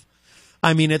have,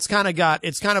 I mean, it's kind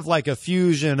of like a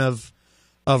fusion of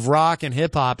rock and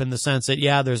hip hop in the sense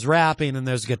that there's rapping and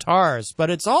there's guitars, but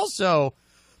it's also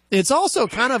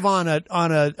kind of on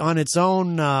its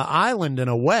own island in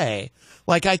a way.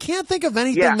 Like I can't think of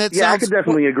anything that sounds. Yeah, I could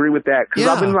definitely agree with that because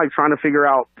I've been like trying to figure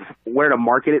out where to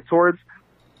market it towards,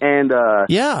 and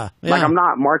like I'm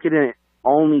not marketing it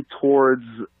only towards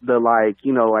the like,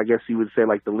 you know, I guess you would say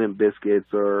like the Limp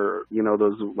Bizkits or, you know,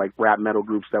 those like rap metal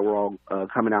groups that were all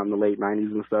coming out in the late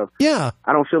 90s and stuff. Yeah.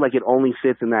 I don't feel like it only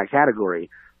fits in that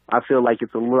category. I feel like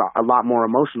it's a lot more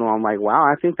emotional. I'm like, wow,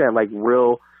 I think that like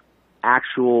real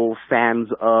actual fans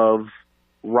of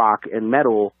rock and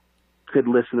metal could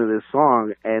listen to this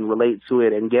song and relate to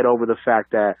it and get over the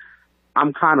fact that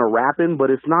I'm kind of rapping,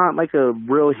 but it's not like a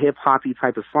real hip hoppy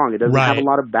type of song. It doesn't have a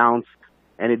lot of bounce.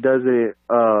 And it doesn't,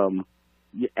 and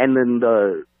then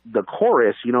the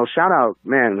chorus, you know, shout out,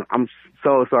 man, I'm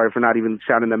so sorry for not even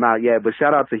shouting them out yet, but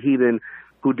shout out to Heathen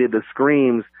who did the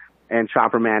screams and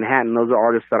Chopper Manhattan. Those are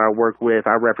artists that I work with.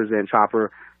 I represent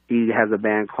Chopper. He has a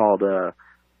band called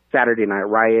Saturday Night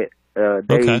Riot.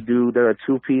 They're a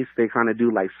two-piece. They kind of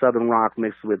do like Southern rock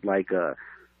mixed with like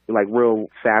real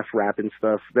fast rap and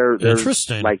stuff. They're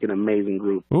interesting, like an amazing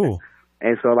group. Ooh.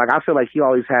 And so like, I feel like he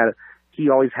always has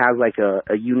like a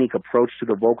unique approach to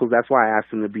the vocals. That's why I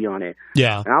asked him to be on it.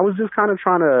 Yeah. And I was just kind of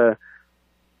trying to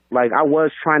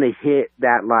hit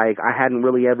that, like, I hadn't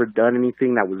really ever done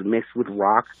anything that was mixed with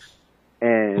rock.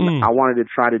 And I wanted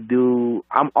to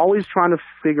I'm always trying to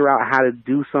figure out how to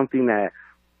do something that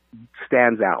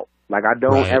stands out. Like, I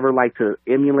don't ever like to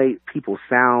emulate people's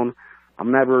sound.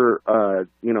 I'm never,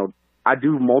 I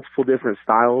do multiple different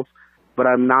styles, but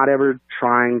I'm not ever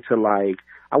trying to, like,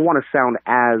 I want to sound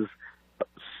as,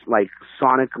 like,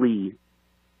 sonically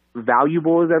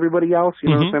valuable as everybody else. You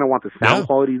know what I'm saying? I want the sound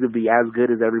quality to be as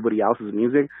good as everybody else's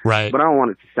music. Right. But I don't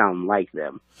want it to sound like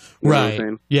them. You know what I'm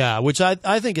saying? Yeah, which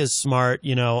I think is smart.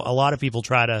 You know, a lot of people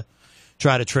try to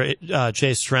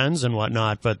chase trends and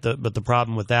whatnot, but the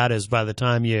problem with that is by the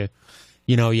time you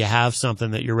have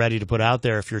something that you're ready to put out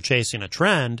there, if you're chasing a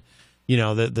trend, you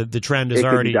know, the trend is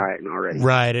already dying already.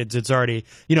 Right. It's already,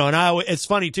 you know, and it's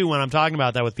funny too, when I'm talking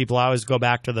about that with people, I always go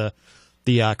back to the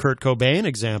Kurt Cobain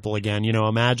example again. You know,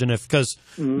 imagine if, because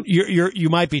you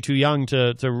might be too young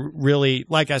to really,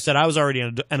 like I said, I was already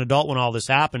an adult when all this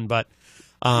happened, but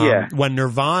when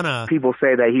Nirvana, people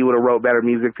say that he would have wrote better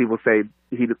music. People say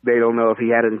they don't know if he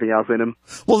had anything else in him.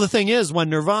 Well, the thing is, when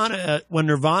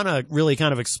Nirvana really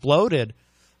kind of exploded,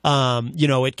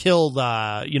 it killed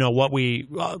what we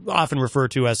often refer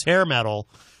to as hair metal,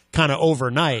 kind of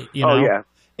overnight. You know? Oh yeah.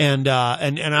 And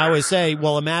I always say,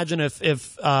 well, imagine if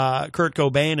Kurt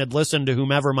Cobain had listened to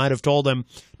whomever might have told him,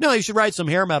 no, you should write some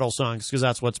hair metal songs because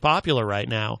that's what's popular right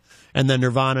now. And then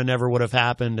Nirvana never would have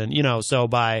happened. And, you know, so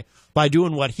by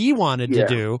doing what he wanted to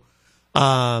do,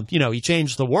 he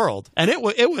changed the world. And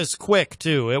it was quick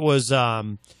too. It was, it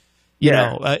happened. No,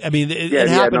 I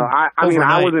mean,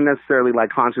 I wasn't necessarily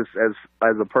like conscious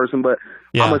as a person, but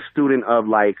I'm a student of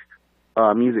like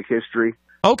music history.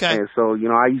 Okay. And so, you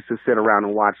know, I used to sit around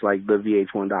and watch, like, the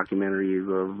VH1 documentaries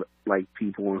of, like,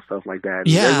 people and stuff like that.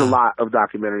 Yeah. There's a lot of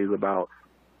documentaries about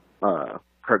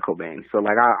Kurt Cobain. So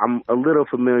like I'm a little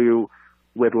familiar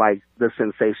with like the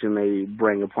sensation they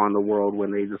bring upon the world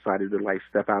when they decided to like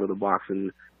step out of the box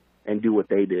and do what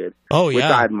they did. Oh yeah, which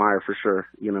I admire for sure.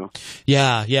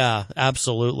 Yeah,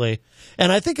 absolutely.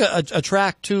 And I think a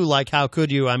track too, like How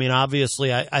Could You? I mean,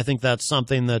 obviously, I think that's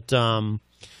something that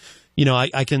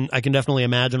I can definitely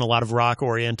imagine a lot of rock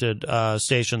oriented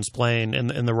stations playing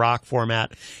in the rock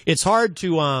format. It's hard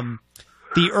to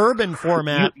the urban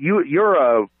format.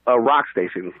 You're a rock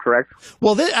station, correct?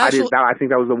 Well, I think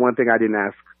that was the one thing I didn't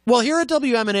ask. Well, here at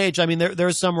WMNH, I mean,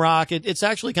 there's some rock. It's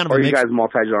actually kind of a mix. You guys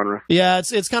multi-genre? Yeah,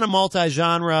 it's kind of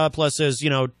multi-genre. Plus, there's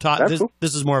cool.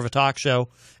 This is more of a talk show,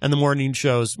 and the morning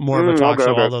show's more of a talk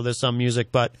show. Okay. Although there's some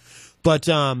music, but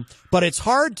it's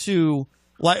hard to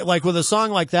like with a song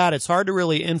like that. It's hard to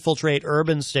really infiltrate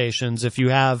urban stations if you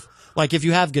have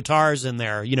guitars in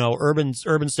there. Urban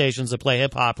stations that play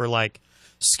hip hop are like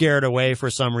scared away for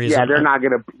some reason. Yeah, they're not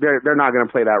gonna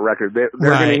play that record. They're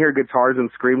gonna hear guitars and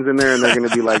screams in there, and they're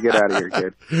gonna be like, "Get out of here,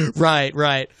 kid."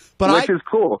 Right. But which is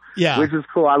cool. Yeah, which is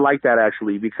cool. I like that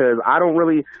actually because I don't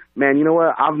really, man. You know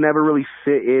what? I've never really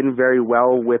fit in very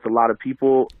well with a lot of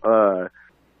people.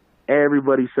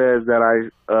 Everybody says that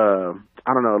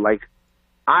I don't know. Like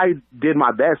I did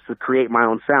my best to create my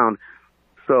own sound.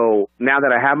 So now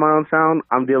that I have my own sound,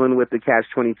 I'm dealing with the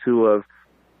catch-22 of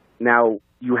now.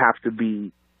 You have to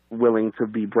be willing to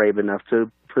be brave enough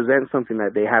to present something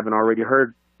that they haven't already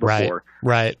heard before.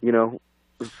 Right.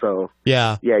 So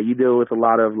yeah, you deal with a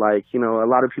lot of like, a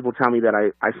lot of people tell me that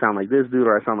I sound like this dude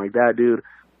or I sound like that dude.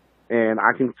 And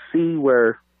I can see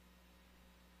where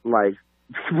like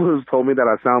people have told me that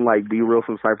I sound like B Real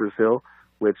from Cypress Hill,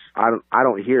 which I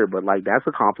don't hear, but like that's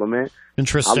a compliment.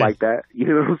 Interesting. I like that. You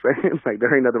know what I'm saying? Like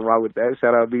there ain't nothing wrong with that.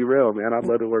 Shout out B Real, man. I'd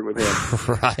love to work with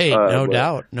him. Right. No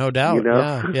doubt.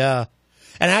 Yeah.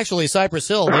 And actually, Cypress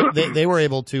Hill, they were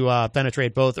able to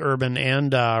penetrate both urban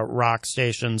and rock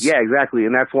stations. Yeah, exactly,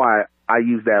 and that's why I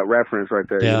use that reference right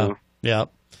there. Yeah.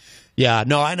 Yeah,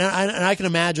 no, and I can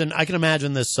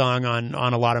imagine this song on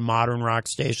a lot of modern rock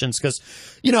stations because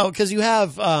you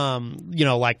have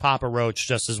like Papa Roach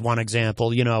just as one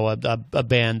example, a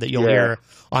band that you'll hear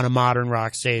on a modern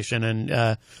rock station,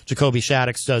 and Jacoby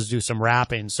Shaddix does do some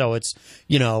rapping, so it's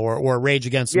or Rage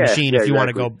Against the Machine if you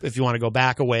want to go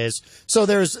back a ways. So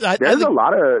there's a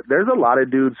lot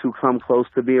of dudes who come close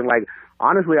to being like,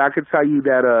 honestly, I could tell you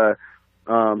that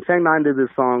Tang Nine did this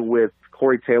song with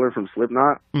Corey Taylor from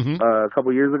Slipknot a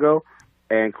couple years ago,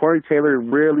 and Corey Taylor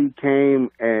really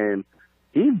came and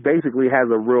he basically has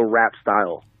a real rap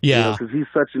style. Yeah, because he's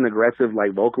such an aggressive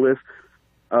like vocalist.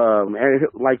 And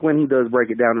like when he does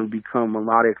break it down and become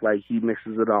melodic, like he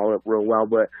mixes it all up real well.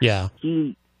 But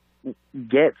he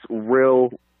gets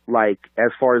real like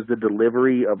as far as the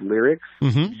delivery of lyrics,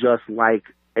 just like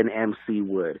an MC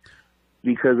would,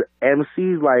 because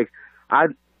MCs like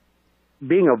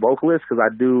being a vocalist, because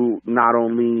I do not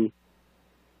only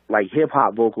like hip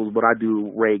hop vocals, but I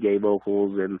do reggae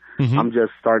vocals, and I'm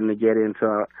just starting to get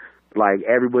into like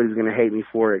everybody's gonna hate me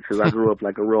for it because I grew up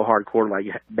like a real hardcore like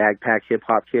backpack hip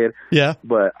hop kid. Yeah,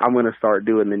 but I'm gonna start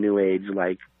doing the new age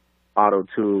like auto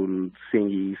tune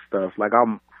singy stuff. Like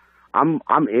I'm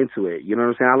into it. You know what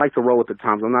I'm saying? I like to roll with the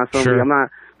times. I'm not somebody. I'm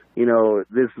not.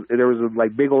 There was a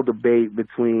like big old debate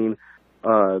between.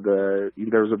 There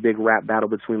was a big rap battle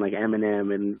between like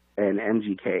Eminem and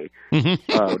MGK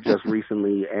just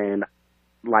recently, and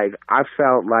like I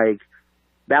felt like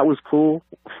that was cool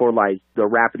for like the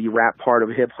rappity rap part of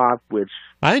hip hop, which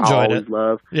I always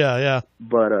love. Yeah.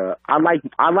 But I like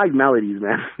melodies,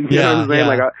 man. You know what I'm saying?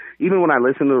 Like even when I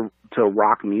listen to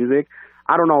rock music,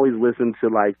 I don't always listen to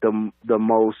like the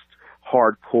most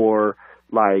hardcore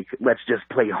like let's just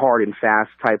play hard and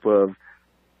fast type of.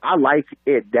 I like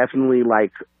it definitely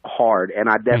like hard, and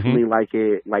I definitely like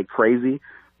it like crazy,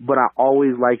 but I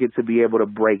always like it to be able to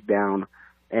break down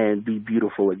and be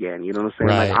beautiful again. You know what I'm saying?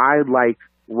 Right. Like I like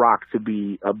rock to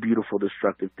be a beautiful,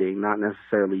 destructive thing, not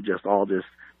necessarily just all just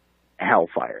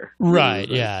hellfire. Right.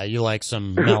 Yeah. You like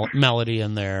some melody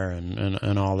in there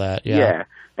and all that. Yeah. Yeah.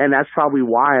 And that's probably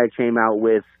why I came out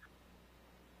with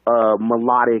a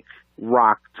melodic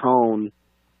rock tone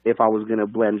if I was going to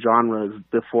blend genres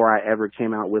before I ever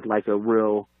came out with like a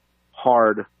real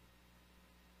hard,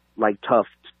 like tough,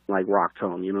 like rock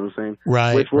tone, you know what I'm saying?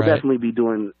 Right. Which we'll definitely be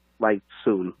doing like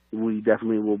soon. We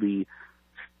definitely will be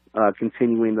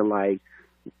continuing to like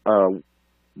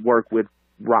work with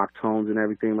rock tones and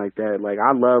everything like that. Like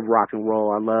I love rock and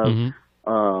roll. I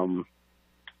love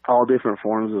all different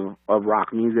forms of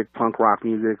rock music, punk rock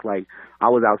music. Like, I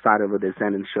was outside of a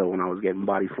Descendants show when I was getting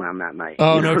body slammed that night.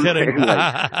 Oh, you know no kidding.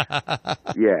 Like,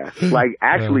 yeah. Like,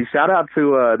 actually, shout out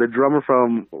to the drummer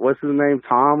from, what's his name,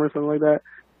 Tom or something like that?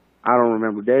 I don't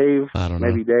remember. Dave? I don't know.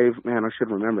 Maybe Dave. Man, I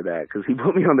should remember that because he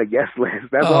put me on the guest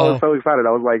list. That's why I was so excited.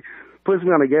 I was like, puts me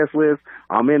on the guest list.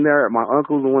 I'm in there. My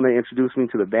uncle's the one that introduced me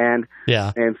to the band.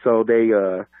 Yeah. And so they,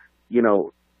 you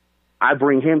know, I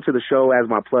bring him to the show as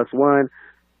my plus one.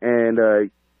 And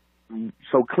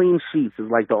so Clean Sheets is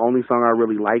like the only song I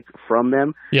really like from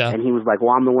them. Yeah. And he was like,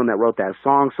 well, I'm the one that wrote that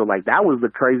song. So like that was the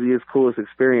craziest, coolest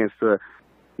experience to,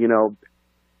 you know,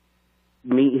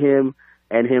 meet him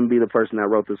and him be the person that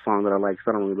wrote the song that I like. 'Cause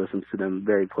I don't really listen to them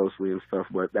very closely and stuff,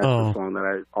 but that's the song that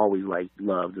I always like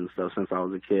loved and stuff since I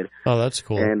was a kid. Oh, that's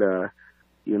cool. And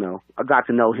you know, I got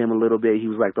to know him a little bit. He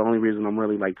was like, the only reason I'm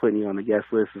really like putting you on the guest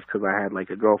list is because I had like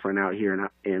a girlfriend out here,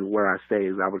 and where I stay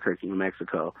is Albuquerque, New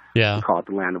Mexico. Yeah. We call it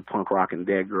the land of punk rock and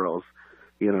dead girls.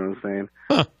 You know what I'm saying?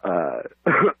 Huh.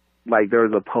 Like there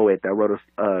was a poet that wrote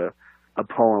a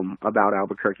poem about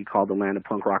Albuquerque called the land of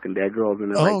punk rock and dead girls,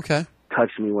 and it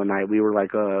touched me one night. We were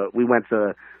like, we went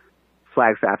to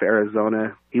Flagstaff,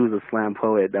 Arizona. He was a slam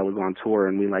poet that was on tour,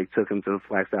 and we like took him to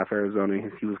Flagstaff, Arizona.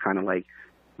 He was kind of like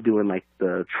doing like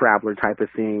the traveler type of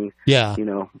thing. Yeah. You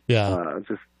know,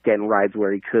 just getting rides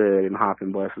where he could and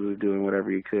hopping buses and doing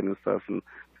whatever he could and stuff. And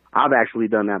I've actually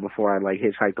done that before. I like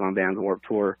hitchhiked on Vans Warped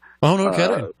Tour. Oh, no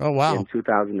kidding. Oh, wow. In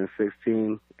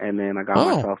 2016. And then I got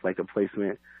myself like a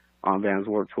placement on Vans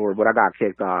Warped Tour, but I got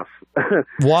kicked off.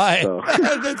 Why? So,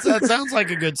 that sounds like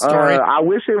a good story. I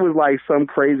wish it was like some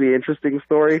crazy interesting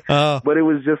story, but it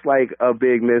was just like a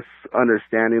big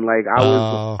misunderstanding. Like I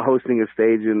was hosting a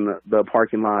stage in the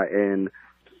parking lot, and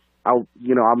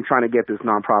I'm trying to get this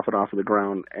nonprofit off of the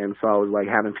ground, and so I was like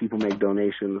having people make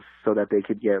donations so that they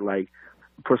could get like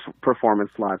performance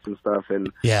slots and stuff,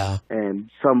 and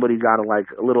somebody got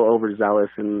a little overzealous,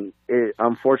 and it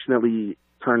unfortunately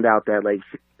turned out that like,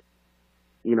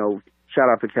 you know, shout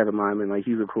out to Kevin Lyman. Like,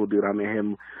 he's a cool dude. I met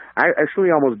him. I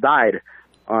actually almost died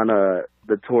on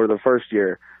the tour the first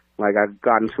year. Like, I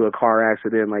got into a car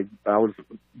accident. Like, I was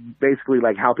basically,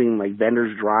 like, helping, like,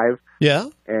 vendors drive. Yeah.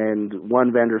 And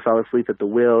one vendor fell asleep at the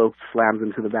wheel, slams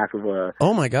into the back of a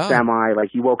semi.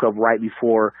 Like, he woke up right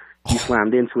before he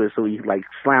slammed into it, so he, like,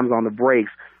 slams on the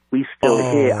brakes. We still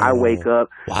hit. I wake up.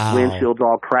 Wow. Windshield's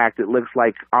all cracked. It looks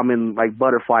like I'm in like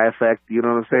butterfly effect. You know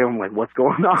what I'm saying? I'm like, what's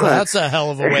going on? That's a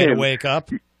hell of a way to wake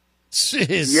up.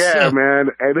 Jeez. Yeah, man.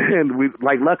 And then we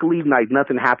luckily like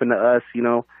nothing happened to us, you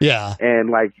know. Yeah. And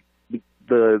like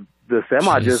the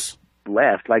semi just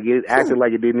left. Like it acted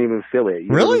like it didn't even feel it. You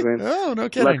know what I'm saying? Oh, no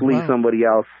kidding. Luckily somebody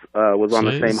else was on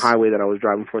the same highway that I was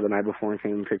driving for the night before and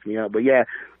came and picked me up. But yeah,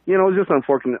 you know, it was just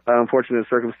unfortunate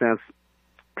circumstance.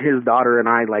 His daughter and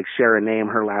I like share a name.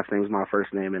 Her last name's my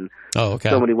first name, and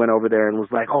somebody went over there and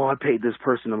was like, "Oh, I paid this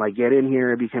person to like get in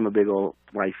here." It became a big old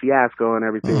like fiasco and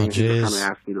everything. He kind of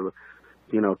asked me to,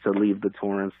 you know, to leave the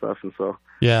tour and stuff. And so,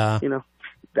 you know,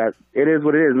 that it is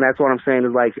what it is, and that's what I'm saying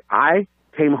is like I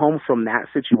came home from that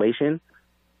situation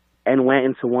and went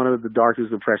into one of the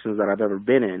darkest depressions that I've ever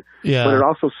been in. Yeah. But it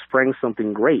also sprang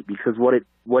something great because what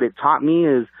it taught me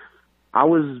is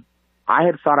I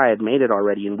had thought I had made it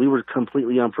already, and we were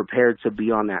completely unprepared to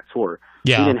be on that tour.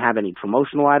 Yeah. We didn't have any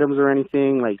promotional items or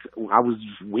anything. Like, I was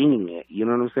just winging it. You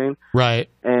know what I'm saying? Right.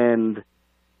 And,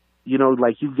 you know,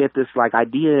 like, you get this, like,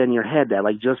 idea in your head that,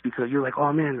 like, just because you're like,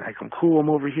 oh, man, like, I'm cool. I'm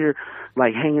over here,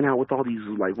 like, hanging out with all these,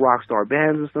 like, rock star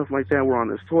bands and stuff like that. We're on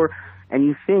this tour. And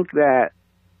you think that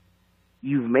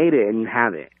you've made it, and you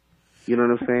haven't. You know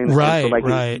what I'm saying? Right, and so,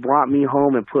 like, it brought me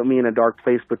home and put me in a dark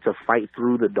place, but to fight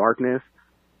through the darkness.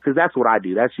 Because that's what I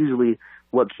do. That's usually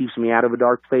what keeps me out of a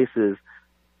dark place is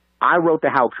I wrote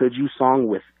the How Could You song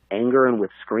with anger and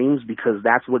with screams because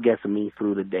that's what gets me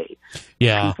through the day.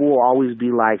 Yeah. People will always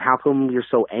be like, how come you're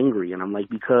so angry? And I'm like,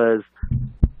 because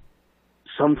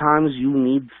sometimes you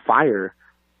need fire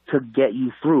to get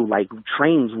you through. Like,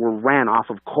 trains were ran off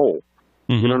of coal.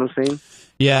 Mm-hmm. You know what I'm saying?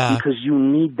 Yeah. Because you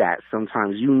need that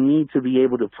sometimes. You need to be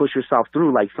able to push yourself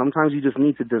through. Like, sometimes you just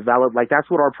need to develop. Like, that's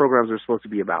what our programs are supposed to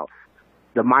be about.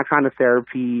 The My Kind of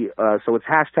Therapy, so it's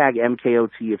hashtag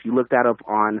MKOT. If you look that up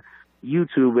on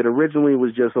YouTube, it originally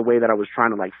was just a way that I was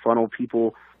trying to like funnel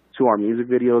people to our music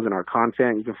videos and our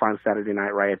content. You can find Saturday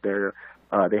Night Riot there.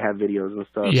 They have videos and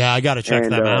stuff. Yeah, I got to check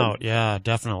them out. Yeah,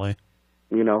 definitely.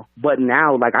 You know, but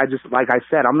now, like I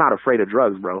said, I'm not afraid of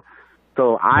drugs, bro.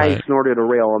 So I snorted a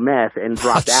rail of meth and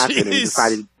dropped acid and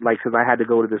decided, like, because I had to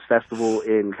go to this festival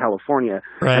in California,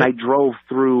 and I drove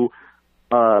through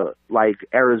like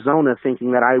Arizona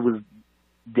thinking that I was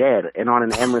dead and on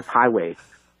an endless highway.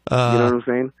 You know what I'm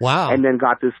saying? Wow. And then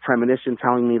got this premonition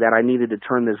telling me that I needed to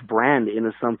turn this brand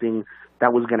into something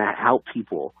that was going to help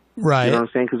people. Right. You know what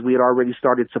I'm saying? Because we had already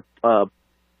started to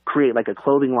create like a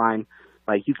clothing line.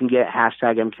 Like you can get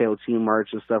 #MKOT merch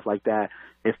and stuff like that.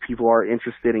 If people are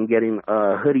interested in getting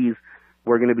hoodies,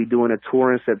 we're going to be doing a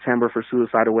tour in September for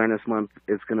Suicide Awareness Month.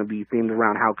 It's going to be themed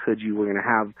around How Could You. We're going to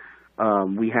have,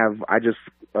 I just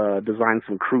designed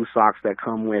some crew socks that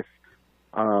come with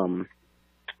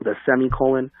the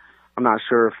semicolon. I'm not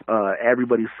sure if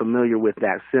everybody's familiar with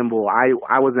that symbol.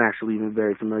 I wasn't actually even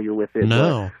very familiar with it.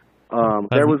 No. But,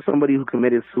 there was somebody who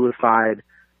committed suicide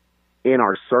in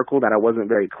our circle that I wasn't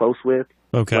very close with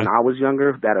when I was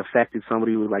younger that affected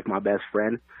somebody who was like my best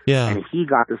friend. Yeah. And he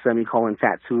got the semicolon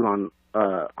tattooed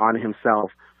on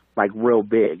himself like real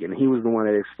big. And he was the one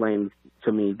that explained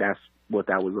to me that's what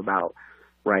that was about.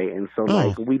 Right. And so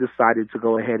like we decided to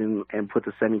go ahead and put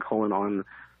the semicolon on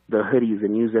the hoodies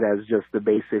and use it as just the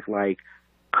basic like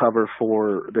cover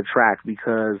for the track,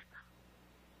 because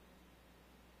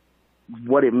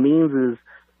what it means is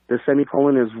the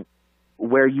semicolon is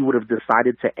where you would have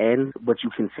decided to end, but you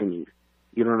continued.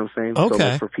 You know what I'm saying? Okay. So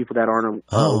like, for people that aren't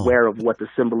aware of what the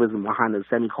symbolism behind the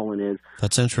semicolon is,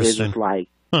 that's interesting. It's like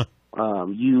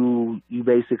you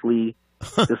basically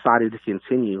decided to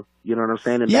continue. You know what I'm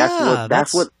saying? And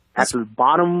that's what at the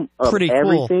bottom of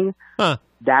everything. Cool.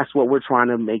 That's what we're trying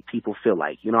to make people feel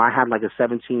like. You know, I had like a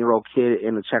 17-year-old kid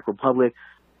in the Czech Republic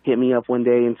hit me up one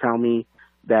day and tell me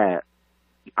that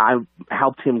I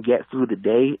helped him get through the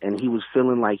day, and he was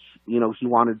feeling like, you know, he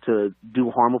wanted to do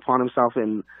harm upon himself,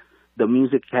 and the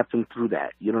music kept him through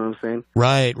that. You know what I'm saying?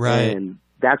 Right. And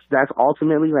that's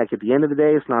ultimately, like, at the end of the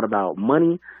day, it's not about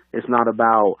money. It's not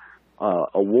about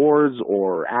awards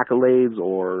or accolades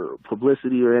or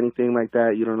publicity or anything like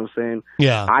that. You know what I'm saying?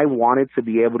 Yeah. I wanted to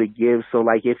be able to give. So,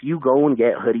 like, if you go and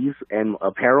get hoodies and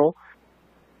apparel,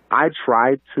 I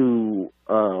try to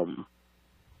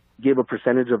give a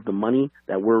percentage of the money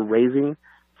that we're raising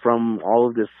from all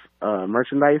of this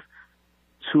merchandise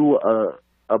to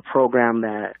a program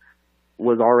that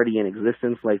was already in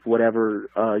existence, like whatever,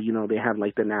 you know, they have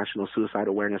like the national suicide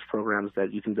awareness programs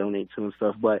that you can donate to and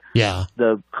stuff. But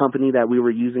the company that we were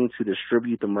using to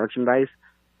distribute the merchandise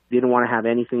didn't want to have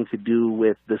anything to do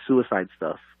with the suicide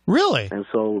stuff. Really? And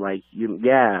so, like,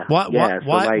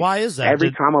 why is that?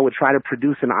 Every time I would try to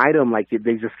produce an item, like,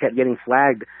 they just kept getting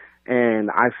flagged. And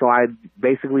I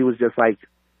basically was just like,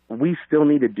 we still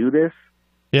need to do this.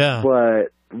 Yeah.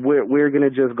 But we're going to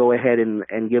just go ahead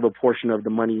and give a portion of the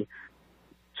money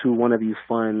to one of these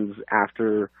funds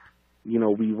after, you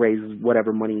know, we raise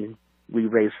whatever money we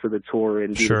raise for the tour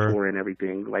and do the tour and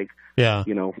everything. Like,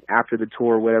 you know, after the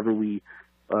tour, whatever we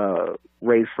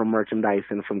raise from merchandise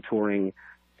and from touring,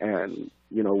 and,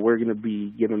 you know, we're going to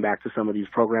be giving back to some of these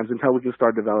programs until we can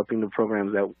start developing the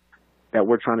programs that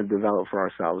we're trying to develop for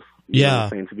ourselves. You know what I'm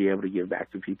saying, to be able to give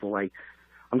back to people. Like,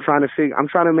 I'm trying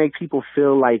to make people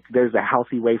feel like there's a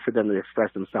healthy way for them to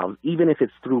express themselves, even if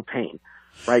it's through pain,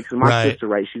 right? Because my sister,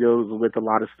 right, she deals with a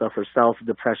lot of stuff herself,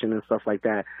 depression and stuff like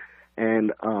that.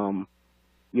 And,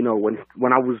 you know,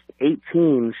 when I was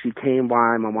 18, she came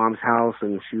by my mom's house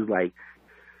and she was like,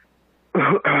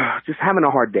 just having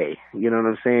a hard day, you know what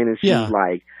I'm saying? And she was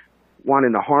like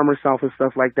wanting to harm herself and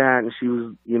stuff like that. And she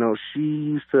was, you know, she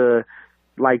used to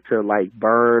like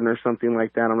burn or something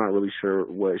like that. I'm not really sure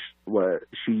what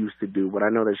she used to do, but I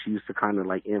know that she used to kind of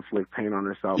like inflict pain on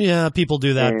herself. Yeah, people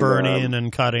do that, burning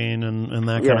and cutting and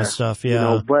that kind of stuff. Yeah, you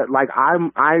know, but like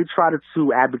I try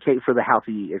to advocate for the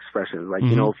healthy expressions. Like,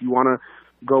 you know, if you want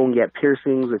to go and get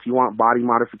piercings, if you want body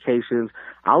modifications,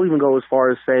 I'll even go as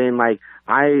far as saying, like,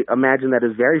 I imagine that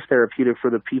it's very therapeutic for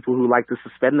the people who like to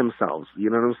suspend themselves. You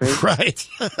know what I'm saying? Right.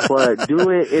 But do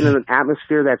it in an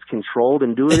atmosphere that's controlled,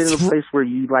 and do it in a place where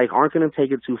you like aren't going to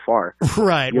take it too far.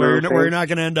 Right. Where you're not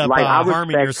going to end up like,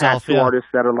 harming yourself. Tattoo artists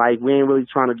that are like, we ain't really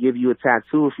trying to give you a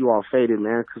tattoo if you all faded,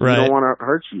 man, because we don't want to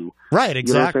hurt you. Right. Exactly.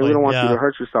 You know what I'm saying? We don't want you to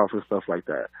hurt yourself and stuff like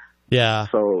that. Yeah.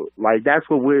 So, like, that's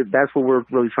what we're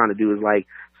really trying to do, is like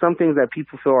some things that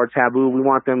people feel are taboo. We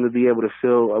want them to be able to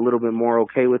feel a little bit more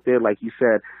okay with it. Like you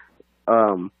said,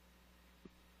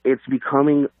 it's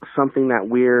becoming something that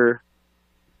we're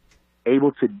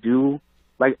able to do,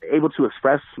 like able to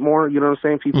express more. You know what I'm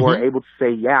saying? People are able to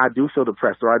say, yeah, I do feel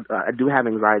depressed, or I do have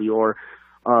anxiety, or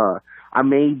I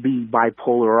may be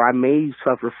bipolar, or I may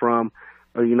suffer from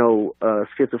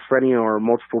schizophrenia or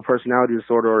multiple personality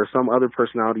disorder or some other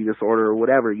personality disorder or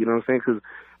whatever, you know what I'm saying? Because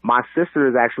my sister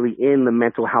is actually in the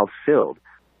mental health field,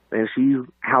 and she's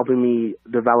helping me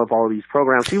develop all of these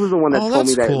programs. She was the one that told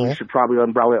me that we should probably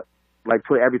umbrella like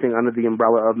put everything under the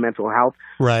umbrella of mental health.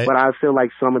 Right. But I feel like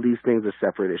some of these things are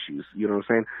separate issues. You know what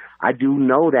I'm saying? I do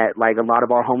know that like a lot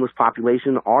of our homeless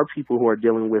population are people who are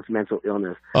dealing with mental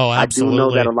illness. Oh, absolutely. I do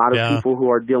know that a lot of people who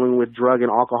are dealing with drug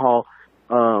and alcohol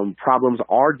problems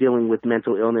are dealing with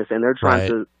mental illness, and they're trying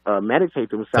to medicate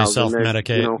themselves. They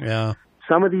self-medicate,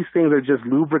 Some of these things are just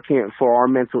lubricant for our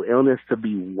mental illness to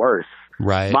be worse.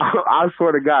 Right. I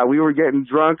swear to God, we were getting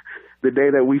drunk the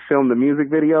day that we filmed the music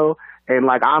video, and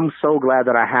like I'm so glad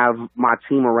that I have my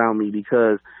team around me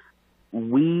because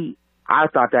I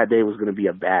thought that day was going to be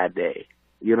a bad day.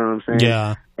 You know what I'm saying?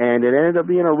 Yeah. And it ended up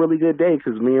being a really good day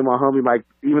because me and my homie, like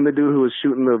even the dude who was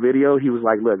shooting the video, he was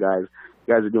like, "Look, guys,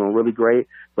 you guys are doing really great,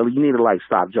 but you need to like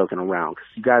stop joking around because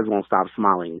you guys won't stop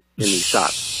smiling in these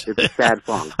shots. It's a sad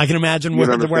song." I can imagine where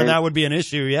that would be an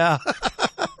issue. Yeah.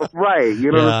 Right.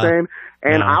 You know what I'm saying?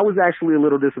 And I was actually a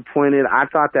little disappointed. I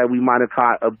thought that we might have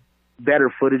caught a better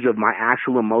footage of my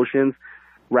actual emotions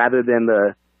rather than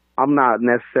I'm not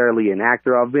necessarily an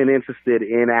actor. I've been interested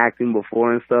in acting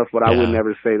before and stuff, but I would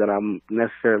never say that I'm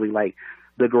necessarily like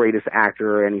the greatest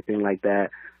actor or anything like that.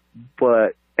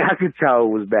 But I could tell it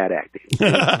was bad acting.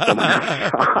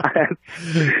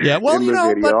 Yeah, well,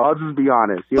 but I'll just be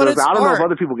honest. I don't know if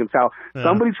other people can tell. Yeah.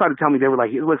 Somebody tried to tell me, they were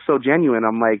like, "It looks so genuine."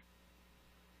 I'm like,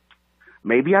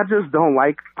 maybe I just don't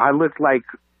like. I look like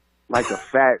a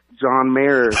fat John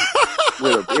Mayer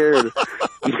with a beard.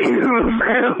 You know what I'm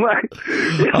saying?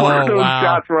 Like one of those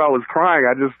shots where I was crying.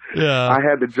 I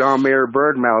had the John Mayer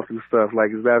bird mouth and stuff.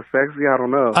 Like, is that sexy? I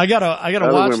don't know. I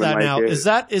gotta watch that now. It.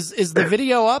 Is the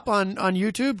video up on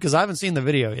YouTube? Because I haven't seen the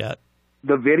video yet.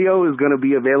 The video is going to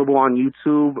be available on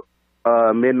YouTube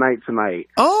midnight tonight.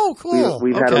 Oh, cool.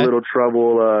 We've had a little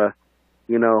trouble.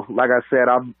 Like I said,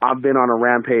 I've been on a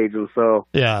rampage, and so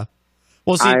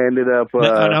Well, see, I ended up.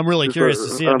 I'm really curious to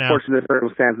see it now. Unfortunate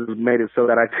circumstances made it so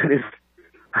that I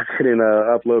couldn't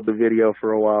upload the video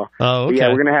for a while. Oh, okay. But yeah,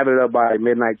 we're gonna have it up by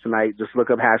midnight tonight. Just look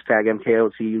up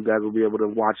 #MKOT. You guys will be able to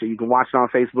watch it. You can watch it on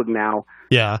Facebook now.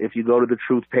 Yeah. If you go to the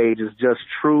Truth page, it's just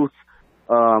Truth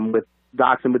with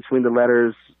dots in between the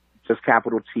letters, just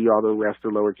capital T. All the rest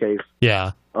are lowercase.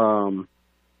 Yeah.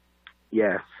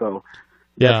 Yeah. So.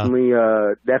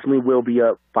 Definitely will be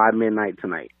up by midnight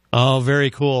tonight. Oh,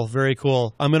 very cool, very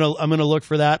cool. I'm gonna look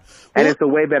for that. And it's a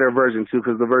way better version too,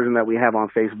 because the version that we have on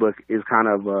Facebook is kind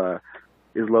of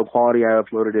is low quality. I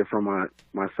uploaded it from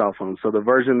my cell phone, so the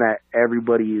version that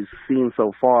everybody's seen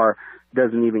so far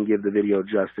doesn't even give the video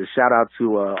justice. Shout out to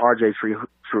RJ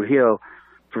Trujillo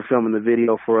for filming the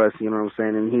video for us. You know what I'm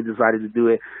saying? And he decided to do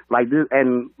it like this.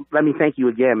 And let me thank you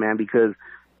again, man, because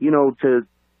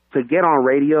to get on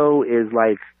radio is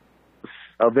like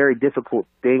a very difficult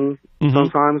thing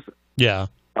sometimes. Yeah.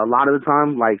 A lot of the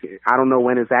time, like, I don't know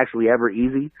when it's actually ever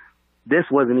easy. This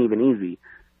wasn't even easy.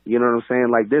 You know what I'm saying?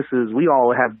 Like, we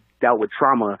all have dealt with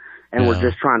trauma, and we're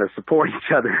just trying to support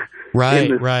each other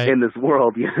in this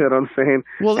world. You know what I'm saying?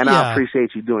 Well, I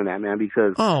appreciate you doing that, man,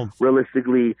 because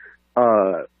realistically,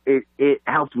 it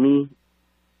helped me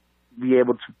be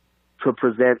able to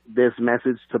present this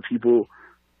message to people.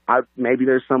 Maybe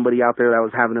there's somebody out there that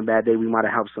was having a bad day. We might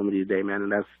have helped somebody today, man,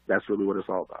 and that's really what it's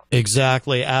all about.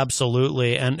 Exactly,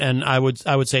 absolutely, and I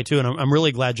would say too, and I'm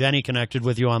really glad Jenny connected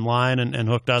with you online and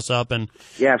hooked us up. And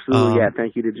yeah, absolutely,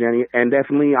 thank you to Jenny, and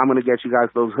definitely I'm going to get you guys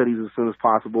those hoodies as soon as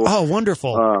possible. Oh,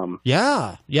 wonderful! No,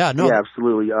 yeah,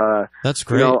 absolutely. That's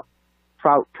great.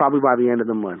 Probably by the end of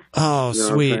the month. Oh,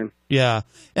 sweet. Yeah.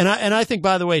 And I think,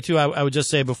 by the way, too, I would just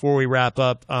say before we wrap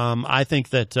up, I think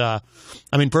that,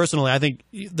 personally, I think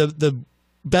the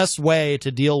best way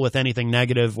to deal with anything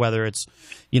negative, whether it's,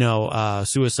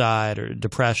 suicide or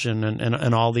depression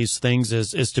and all these things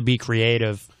is to be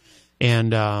creative.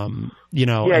 And,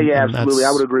 absolutely.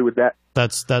 I would agree with that.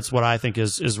 That's what I think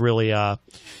is really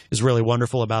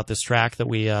wonderful about this track that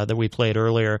we played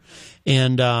earlier.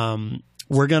 And,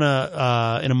 we're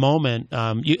gonna in a moment.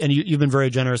 You've been very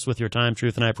generous with your time,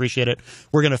 Truth, and I appreciate it.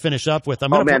 We're gonna finish up with.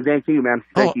 Thank you, man.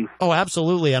 Thank you. Oh,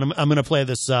 absolutely. And I'm gonna play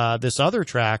this other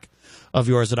track of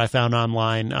yours that I found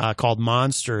online called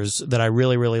 "Monsters" that I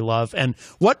really, really love. And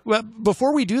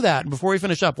before we do that, before we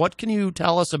finish up, what can you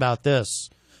tell us about this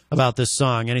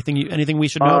song? Anything we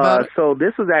should know about it? So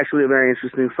this was actually a very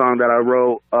interesting song that I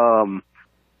wrote.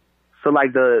 So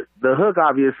like the hook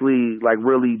obviously like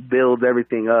really builds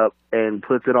everything up and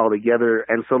puts it all together.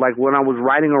 And so like when I was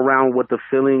writing around what the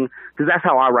feeling, because that's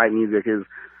how I write music, is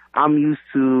I'm used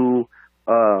to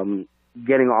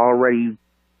getting already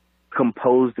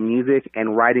composed music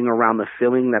and writing around the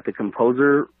feeling that the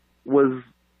composer was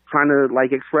trying to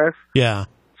like express. Yeah.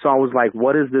 So I was like,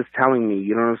 what is this telling me?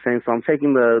 You know what I'm saying? So I'm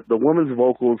taking the woman's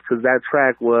vocals, because that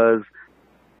track was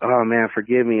Oh man,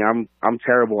 forgive me. I'm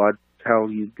terrible. I tell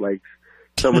you, like,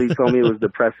 somebody told me it was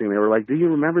depressing. They were like, "Do you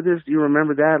remember this? Do you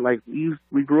remember that?" Like, we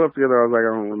grew up together. I was like,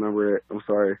 "I don't remember it. I'm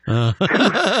sorry."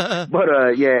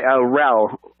 But yeah,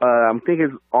 Rel. I'm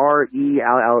thinking it's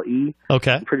Relle.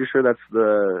 Okay. I'm pretty sure that's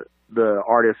the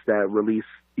artist that released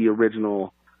the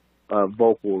original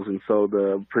vocals, and so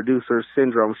the producer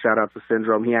Syndrome. Shout out to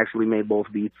Syndrome. He actually made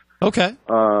both beats. Okay.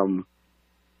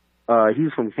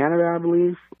 He's from Canada, I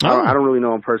believe. Oh. I don't really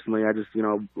know him personally. I just,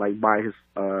 like, buy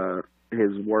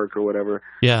his work or whatever.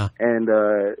 Yeah. And,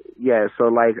 yeah, so,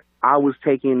 like, I was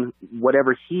taking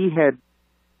whatever he had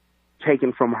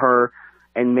taken from her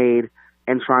and made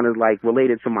and trying to, like, relate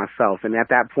it to myself. And at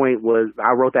that point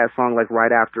I wrote that song, like,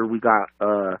 right after we got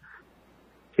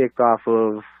kicked off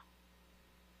of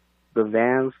the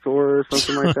Vans tour or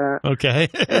something like that. Okay.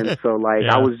 And so, like,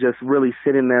 Yeah. I was just really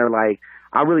sitting there, like,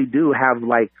 I really do have,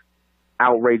 like,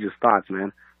 outrageous thoughts,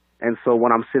 man. And so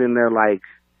when I'm sitting there, like,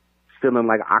 feeling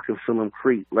like I can feel them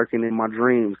creep, lurking in my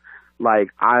dreams,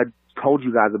 like, I told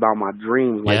you guys about my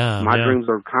dreams. Like, my dreams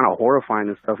are kind of horrifying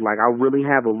and stuff. Like, I really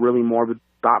have a really morbid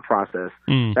thought process.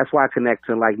 That's why I connect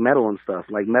to, like, metal and stuff.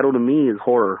 Like, metal to me is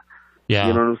horror. Yeah.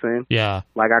 You know what I'm saying? Yeah.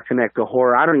 Like, I connect to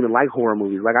horror. I don't even like horror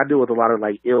movies. Like, I deal with a lot of,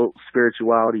 like, ill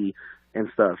spirituality and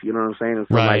stuff. You know what I'm saying? And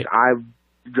so, Right. like, I've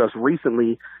just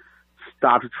recently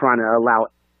stopped trying to allow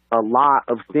a lot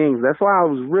of things. That's why I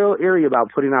was real eerie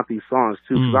about putting out these songs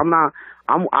too. Because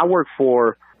I work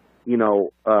for,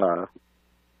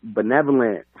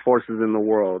 benevolent forces in the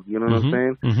world. You know what I'm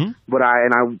saying? Mm-hmm. But I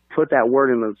put that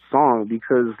word in the song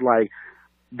because, like,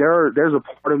 there's a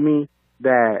part of me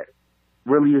that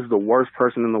really is the worst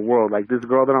person in the world. Like, this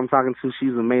girl that I'm talking to,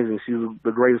 she's amazing. She's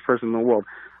the greatest person in the world.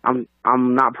 I'm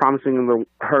not promising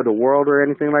her the world or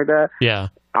anything like that. Yeah.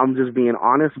 I'm just being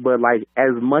honest, but, like,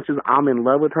 as much as I'm in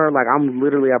love with her, like, I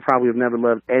probably have never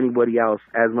loved anybody else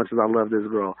as much as I love this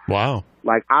girl. Wow.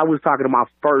 Like, I was talking to my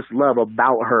first love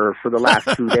about her for the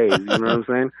last 2 days, you know what I'm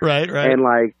saying? Right. And,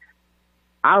 like,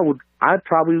 I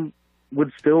probably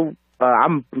would still, you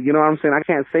know what I'm saying? I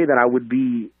can't say that I would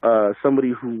be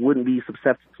somebody who wouldn't be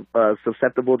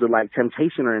susceptible to, like,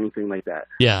 temptation or anything like that.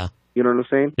 Yeah. You know what I'm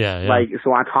saying? Yeah. Like,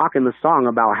 so I talk in the song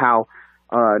about how,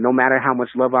 no matter how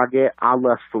much love I get, I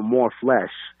lust for more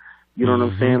flesh. You know what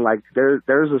I'm saying? Like, there's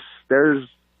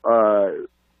a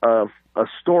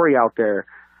story out there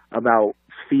about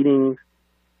feeding.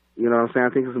 You know what I'm saying? I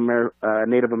think it's a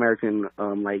Native American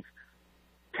like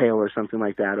tale or something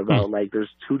like that about like there's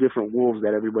two different wolves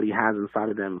that everybody has inside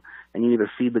of them, and you either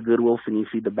feed the good wolf and you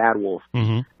feed the bad wolf.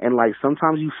 And like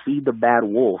sometimes you feed the bad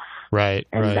wolf, right?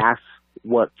 And that's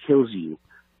what kills you.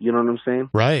 You know what I'm saying?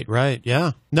 Right.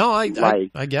 Yeah. No, I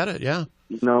get it. Yeah.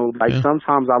 You know, like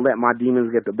sometimes I let my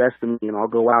demons get the best of me, and I'll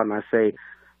go out and I say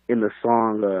in the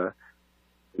song,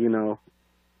 you know,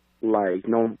 like,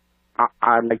 no,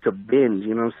 I like to binge,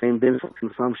 you know what I'm saying? Binge for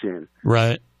consumption.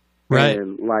 Right.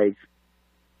 And like,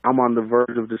 I'm on the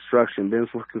verge of destruction, binge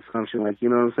for consumption. Like, you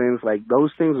know what I'm saying? It's like,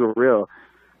 those things are real.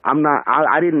 I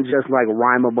didn't just like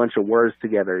rhyme a bunch of words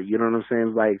together. You know what I'm saying?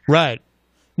 It's like, right.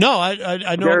 No, I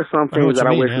know. There are some things that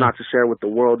I wish mean, not to share with the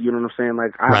world. You know what I'm saying?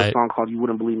 Like, I have a song called "You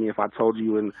Wouldn't Believe Me If I Told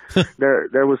You," and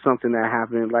there was something that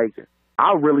happened. Like,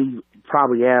 I really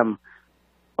probably am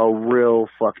a real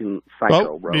fucking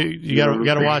psycho, bro. You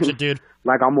gotta watch it, dude.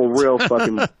 Like, I'm a real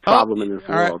fucking problem in this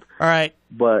world. All right.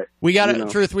 But we gotta,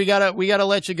 Truth, we gotta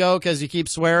let you go because you keep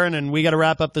swearing, and we gotta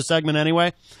wrap up the segment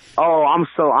anyway. Oh, I'm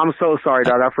so sorry,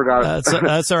 dog. I forgot.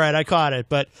 That's all right. I caught it,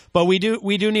 but we do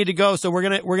need to go. So we're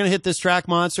gonna hit this track,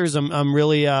 Monsters. I'm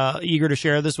really eager to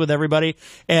share this with everybody,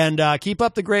 and keep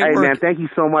up the great work. Hey, man, thank you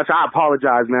so much. I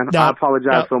apologize, man. I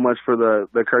apologize so much for the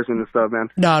cursing and stuff, man.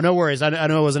 No worries. I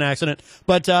know it was an accident,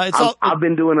 but I've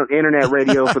been doing internet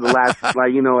radio for the last,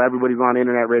 like, you know, everybody's on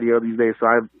internet radio these days,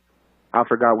 so I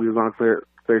forgot we was on Clear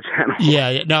Channel.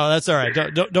 Yeah, no, that's all right.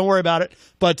 Don't worry about it.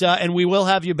 But and we will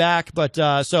have you back. But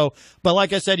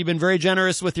like I said, you've been very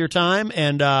generous with your time,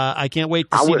 and I can't wait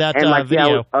to see that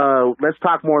video. Yeah, let's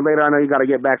talk more later. I know you got to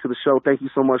get back to the show. Thank you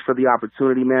so much for the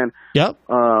opportunity, man. Yep.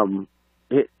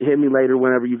 Hit me later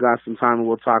whenever you got some time, and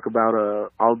we'll talk about.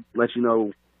 I'll let you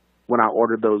know when I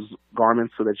ordered those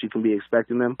garments so that you can be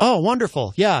expecting them. Oh,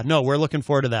 wonderful. Yeah, no, we're looking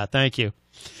forward to that. Thank you.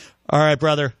 All right,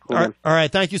 brother. Cool, all right.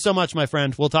 Thank you so much, my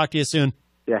friend. We'll talk to you soon.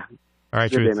 Yeah. All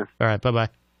right, Good Truth. dinner. All right, bye-bye.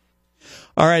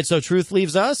 All right, so Truth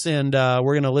leaves us, and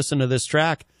we're going to listen to this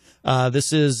track.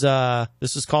 This is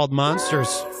called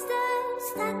Monsters.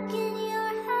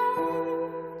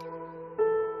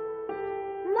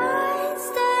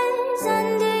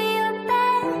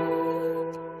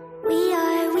 We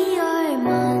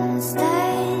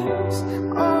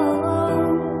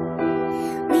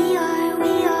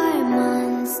are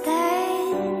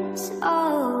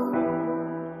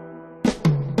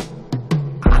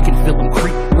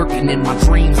Even in my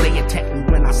dreams, they attack me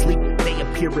when I sleep. They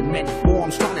appear in many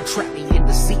forms, trying to trap me in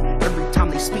deceit. Every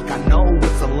time they speak, I know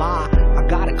it's a lie. I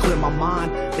gotta clear my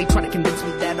mind. They try to convince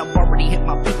me that I've already hit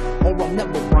my peak, or I'll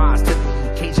never rise to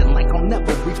the occasion, like I'll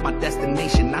never reach my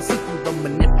destination. I see through the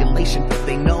manipulation.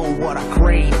 They know what I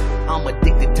crave. I'm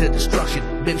addicted to destruction,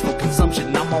 vengeful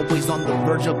consumption. I'm always on the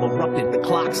verge of erupting. The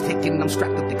clock's ticking, I'm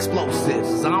strapped with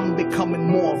explosives. I'm becoming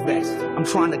more vexed. I'm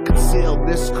trying to conceal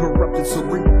this corrupted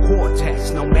cerebral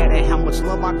cortex. No matter how much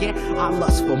love I get, I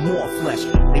lust for more flesh.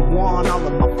 They want all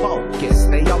of my focus.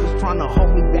 They always trying to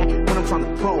hold me back when I'm trying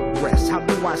to progress. How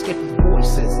do I escape these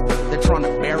voices? They're trying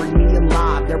to bury me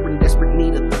alive. They're in desperate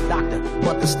need of the doctor,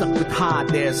 but they're stuck with high.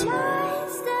 There's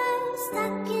monsters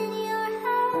stuck in your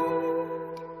head,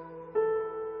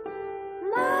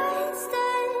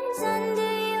 monsters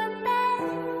under your bed.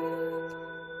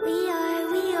 We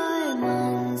are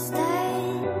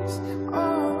monsters.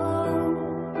 Oh,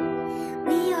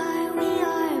 we are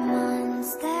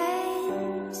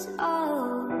monsters.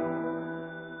 Oh.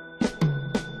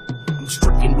 I'm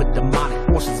stricken with demonic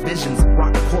forces, visions of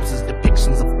rotten corpses,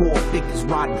 depictions of four figures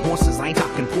riding horses. I ain't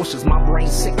talking Porsches, my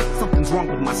brain's sick. Something's wrong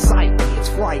with my psyche. It's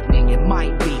frightening, it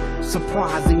might be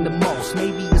surprising the most.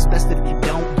 Maybe it's best if you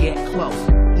don't get close.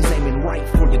 He's aiming right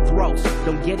for your throats.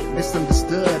 Don't get it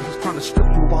misunderstood. He's trying to strip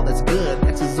you of all that's good.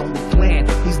 That's his only plan.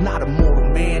 He's not a mortal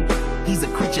man. He's a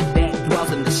creature that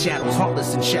dwells in the shadows,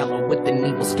 heartless and shallow, with an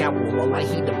evil scowl. All like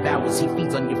he devours, he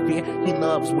feeds on your fear. He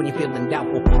loves when you're feeling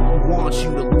doubtful. He wants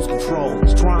you to lose control.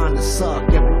 He's trying to suck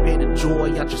every bit of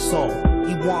joy out your soul.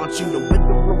 He wants you to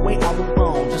wither away all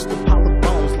alone, just a pile of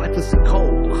bones, lifeless and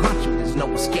cold. He'll haunt you, there's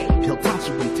no escape. He'll taunt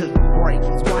you until you break.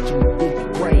 He's watching you dig the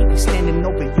grave. He's standing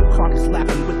over your carcass,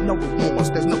 laughing with no remorse.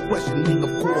 There's no questioning, of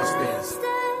course there's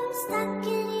Monsters stuck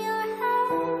in your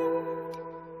head,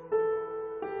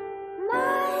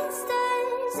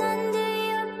 monsters under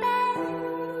your bed.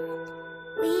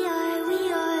 We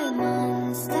are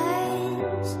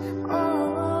monsters.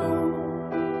 Oh,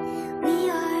 we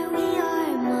are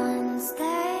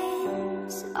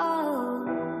monsters. Oh.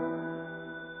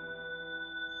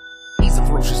 He's a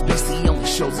ferocious beast, he only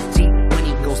shows his teeth when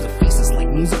he goes to feast. It's like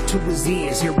music to his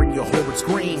ears, hearing your horrid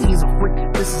scream. He's a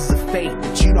freak, this is a fate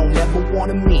that you don't ever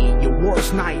want to meet. Your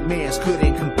worst nightmares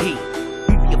couldn't compete.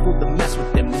 You'd be a fool to mess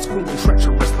with him. He's cruel and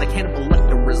treacherous, like Hannibal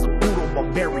Lecter is a brutal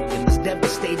barbarian. He's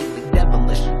devastatingly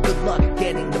devilish. Good luck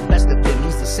getting the best of him.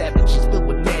 He's a savage, he's filled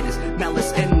with madness,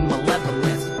 malice, and malevolence.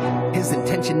 His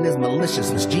intention is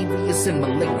malicious, mischievous, and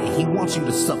malignant. He wants you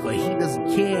to suffer. He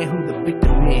doesn't care who the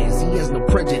victim is. He has no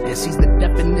prejudice. He's the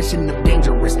definition of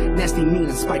dangerous, nasty, mean,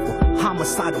 and spiteful.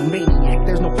 Homicidal maniac.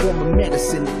 There's no form of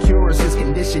medicine that cures his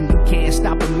condition. You can't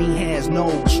stop him. He has no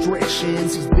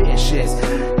restrictions. He's vicious.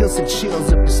 He'll send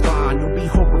chills up your spine. You'll be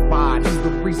horrified. He's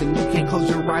the reason you can't close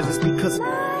your eyes. It's because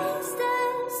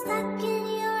Monsters stuck in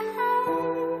your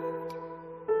head,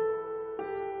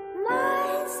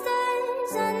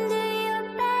 monsters under your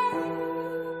bed.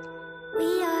 We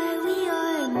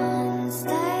are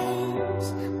monsters.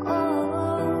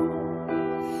 Oh,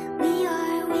 we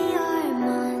are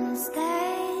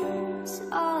monsters.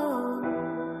 Oh.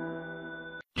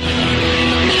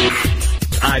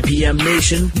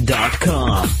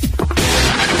 IPMNation.com.